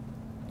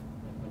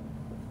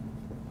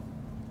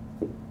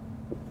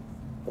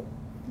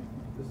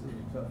 This is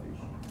a tough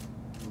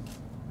issue.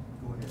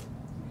 Go ahead.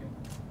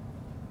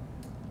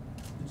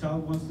 The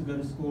child wants to go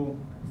to school,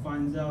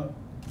 finds out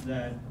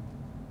that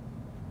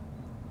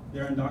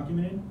they're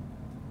undocumented,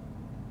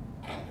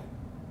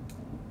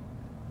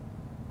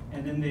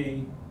 and then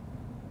they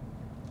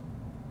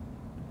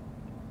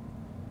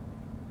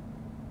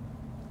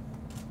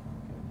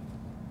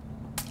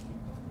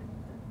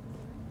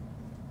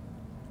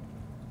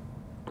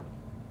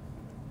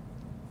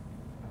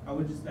I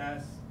would just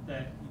ask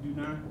that you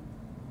do not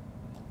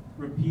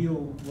repeal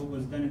what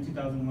was done in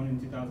 2001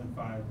 and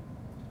 2005.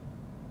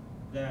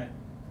 That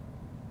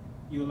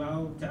you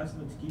allow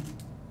TASLA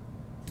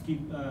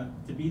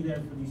to be there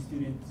for these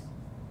students.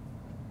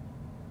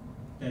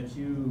 That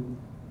you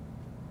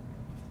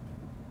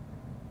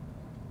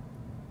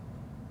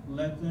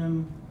let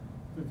them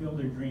fulfill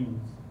their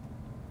dreams.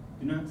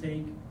 Do not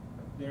take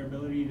their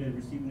ability to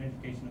receive an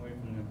education away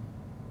from them.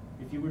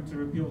 If you were to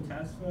repeal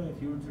TASFA,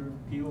 if you were to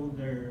repeal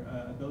their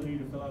ability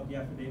to fill out the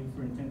affidavit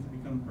for intent to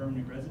become a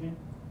permanent resident,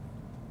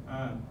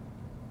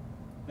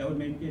 that would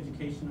make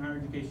education, higher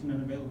education,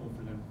 unavailable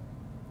for them.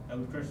 That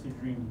would crush their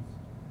dreams.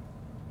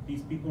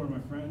 These people are my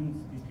friends.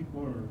 These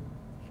people are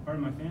part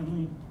of my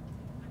family.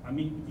 I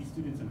meet with these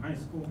students in high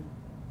school.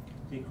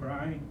 They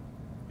cry.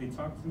 They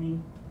talk to me.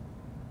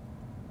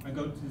 I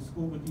go to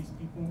school with these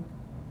people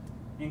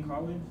in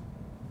college.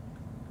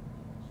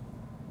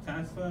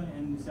 TASFA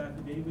and this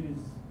affidavit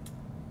is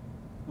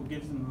what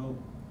gives them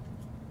hope.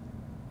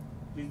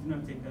 Please do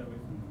not take that away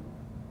from them.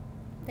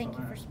 Thank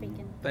you for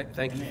speaking.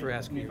 Thank you for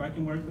asking. If I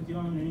can work with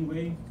y'all in any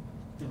way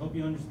to help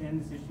you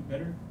understand this issue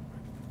better,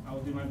 I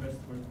will do my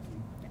best to work with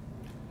you.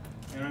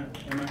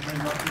 And my friends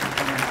also.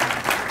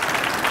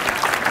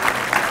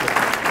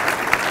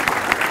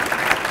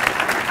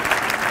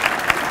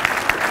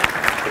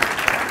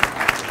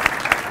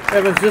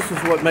 Evans, this is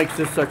what makes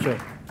this such a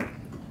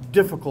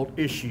difficult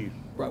issue.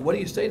 Right, what do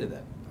you say to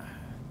that?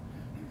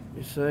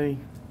 You see,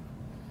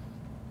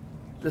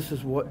 this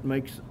is what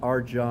makes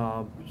our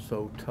job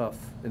so tough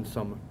in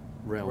some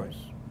realms.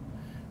 Right.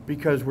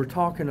 Because we're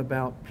talking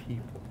about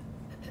people.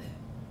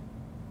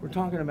 We're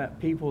talking about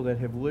people that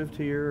have lived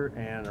here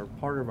and are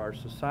part of our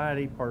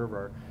society,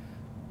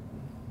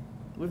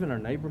 live in our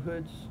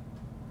neighborhoods.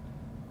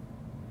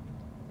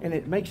 And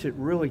it makes it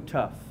really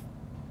tough.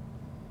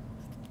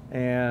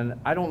 And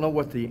I don't know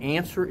what the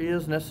answer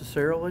is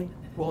necessarily.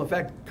 Well, in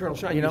fact, Colonel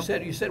Shine,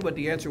 you said what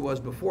the answer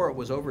was before it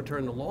was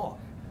overturn the law.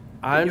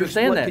 I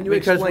understand that Can you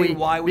because explain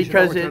why we should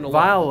because overturn it the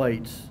law?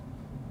 violates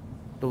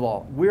the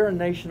law. We're a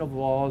nation of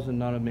laws and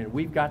not a man.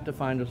 We've got to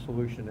find a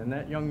solution. And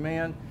that young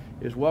man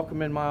is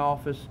welcome in my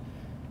office,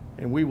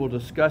 and we will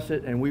discuss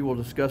it, and we will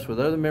discuss with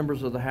other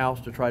members of the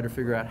House to try to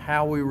figure out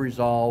how we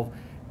resolve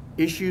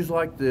issues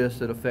like this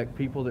that affect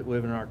people that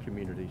live in our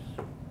communities.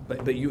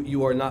 But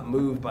you are not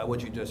moved by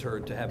what you just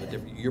heard to have a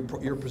different,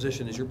 your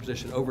position is your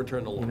position,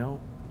 overturn the law. You know,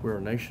 we're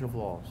a nation of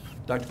laws.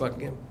 Dr.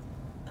 Buckingham?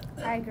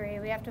 I agree.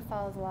 We have to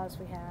follow the laws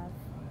we have.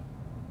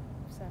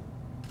 So.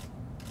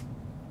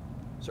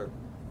 Sir?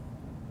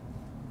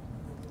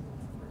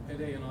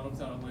 Payday and auto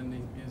title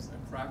lending is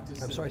a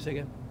practice. I'm sorry, say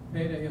again?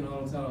 Payday and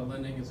auto title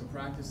lending is a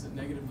practice that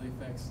negatively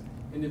affects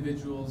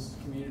individuals,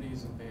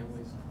 communities, and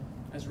families.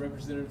 As a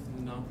representative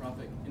from the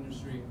nonprofit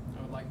industry,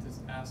 I would like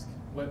to ask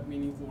what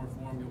meaningful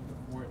reform you'll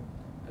put forward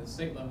at the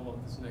state level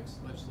at this next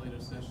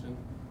legislative session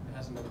that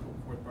hasn't been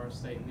put forth by our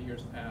state in the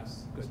years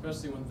past,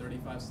 especially when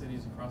 35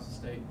 cities across the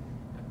state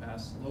have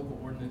passed local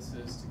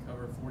ordinances to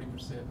cover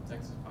 40% of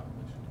Texas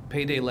population.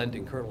 Payday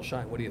lending, Colonel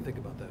Shine, what do you think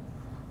about that?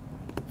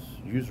 It's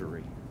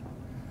usury.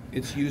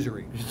 It's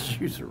usury. It's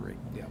usury.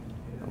 Yeah.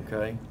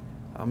 Okay?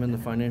 I'm in the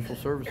financial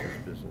services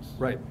business.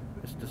 Right.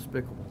 It's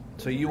despicable.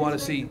 So you want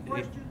to see,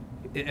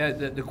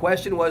 the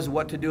question was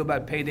what to do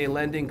about payday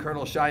lending.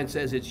 Colonel Shine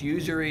says it's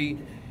usury.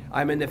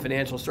 I'm in the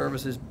financial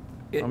services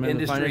industry. I'm in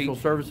the financial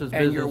services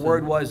and your business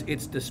word was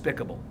it's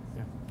despicable.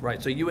 Yeah.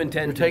 Right, so you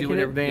intend We're to do taking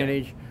it.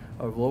 advantage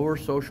of lower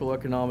social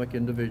economic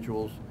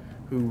individuals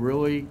who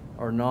really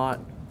are not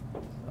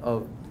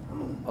of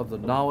the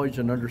knowledge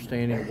and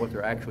understanding of what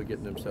they're actually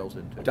getting themselves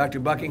into. Dr.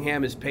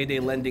 Buckingham, is payday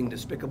lending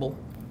despicable?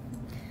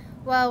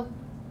 Well,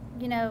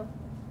 you know,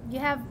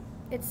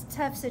 it's a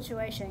tough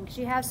situation because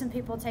you have some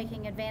people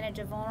taking advantage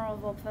of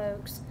vulnerable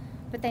folks,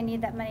 but they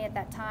need that money at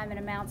that time in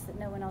amounts that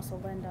no one else will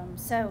lend them.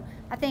 So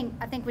I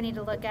think we need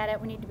to look at it.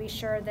 We need to be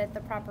sure that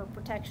the proper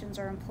protections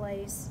are in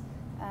place.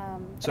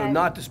 So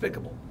not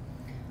despicable?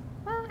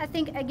 Well, I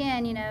think,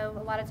 again, you know,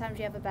 a lot of times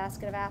you have a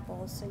basket of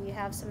apples. So you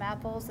have some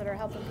apples that are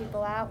helping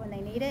people out when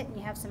they need it, and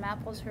you have some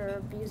apples who are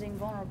abusing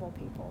vulnerable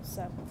people.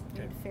 So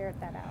you need to ferret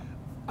that out.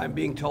 I'm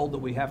being told that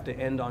we have to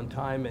end on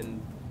time,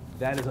 and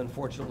that is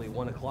unfortunately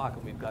 1 o'clock,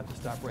 and we've got to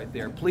stop right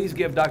there. Please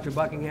give Dr.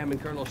 Buckingham and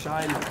Colonel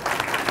Shine a big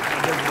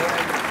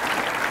hand.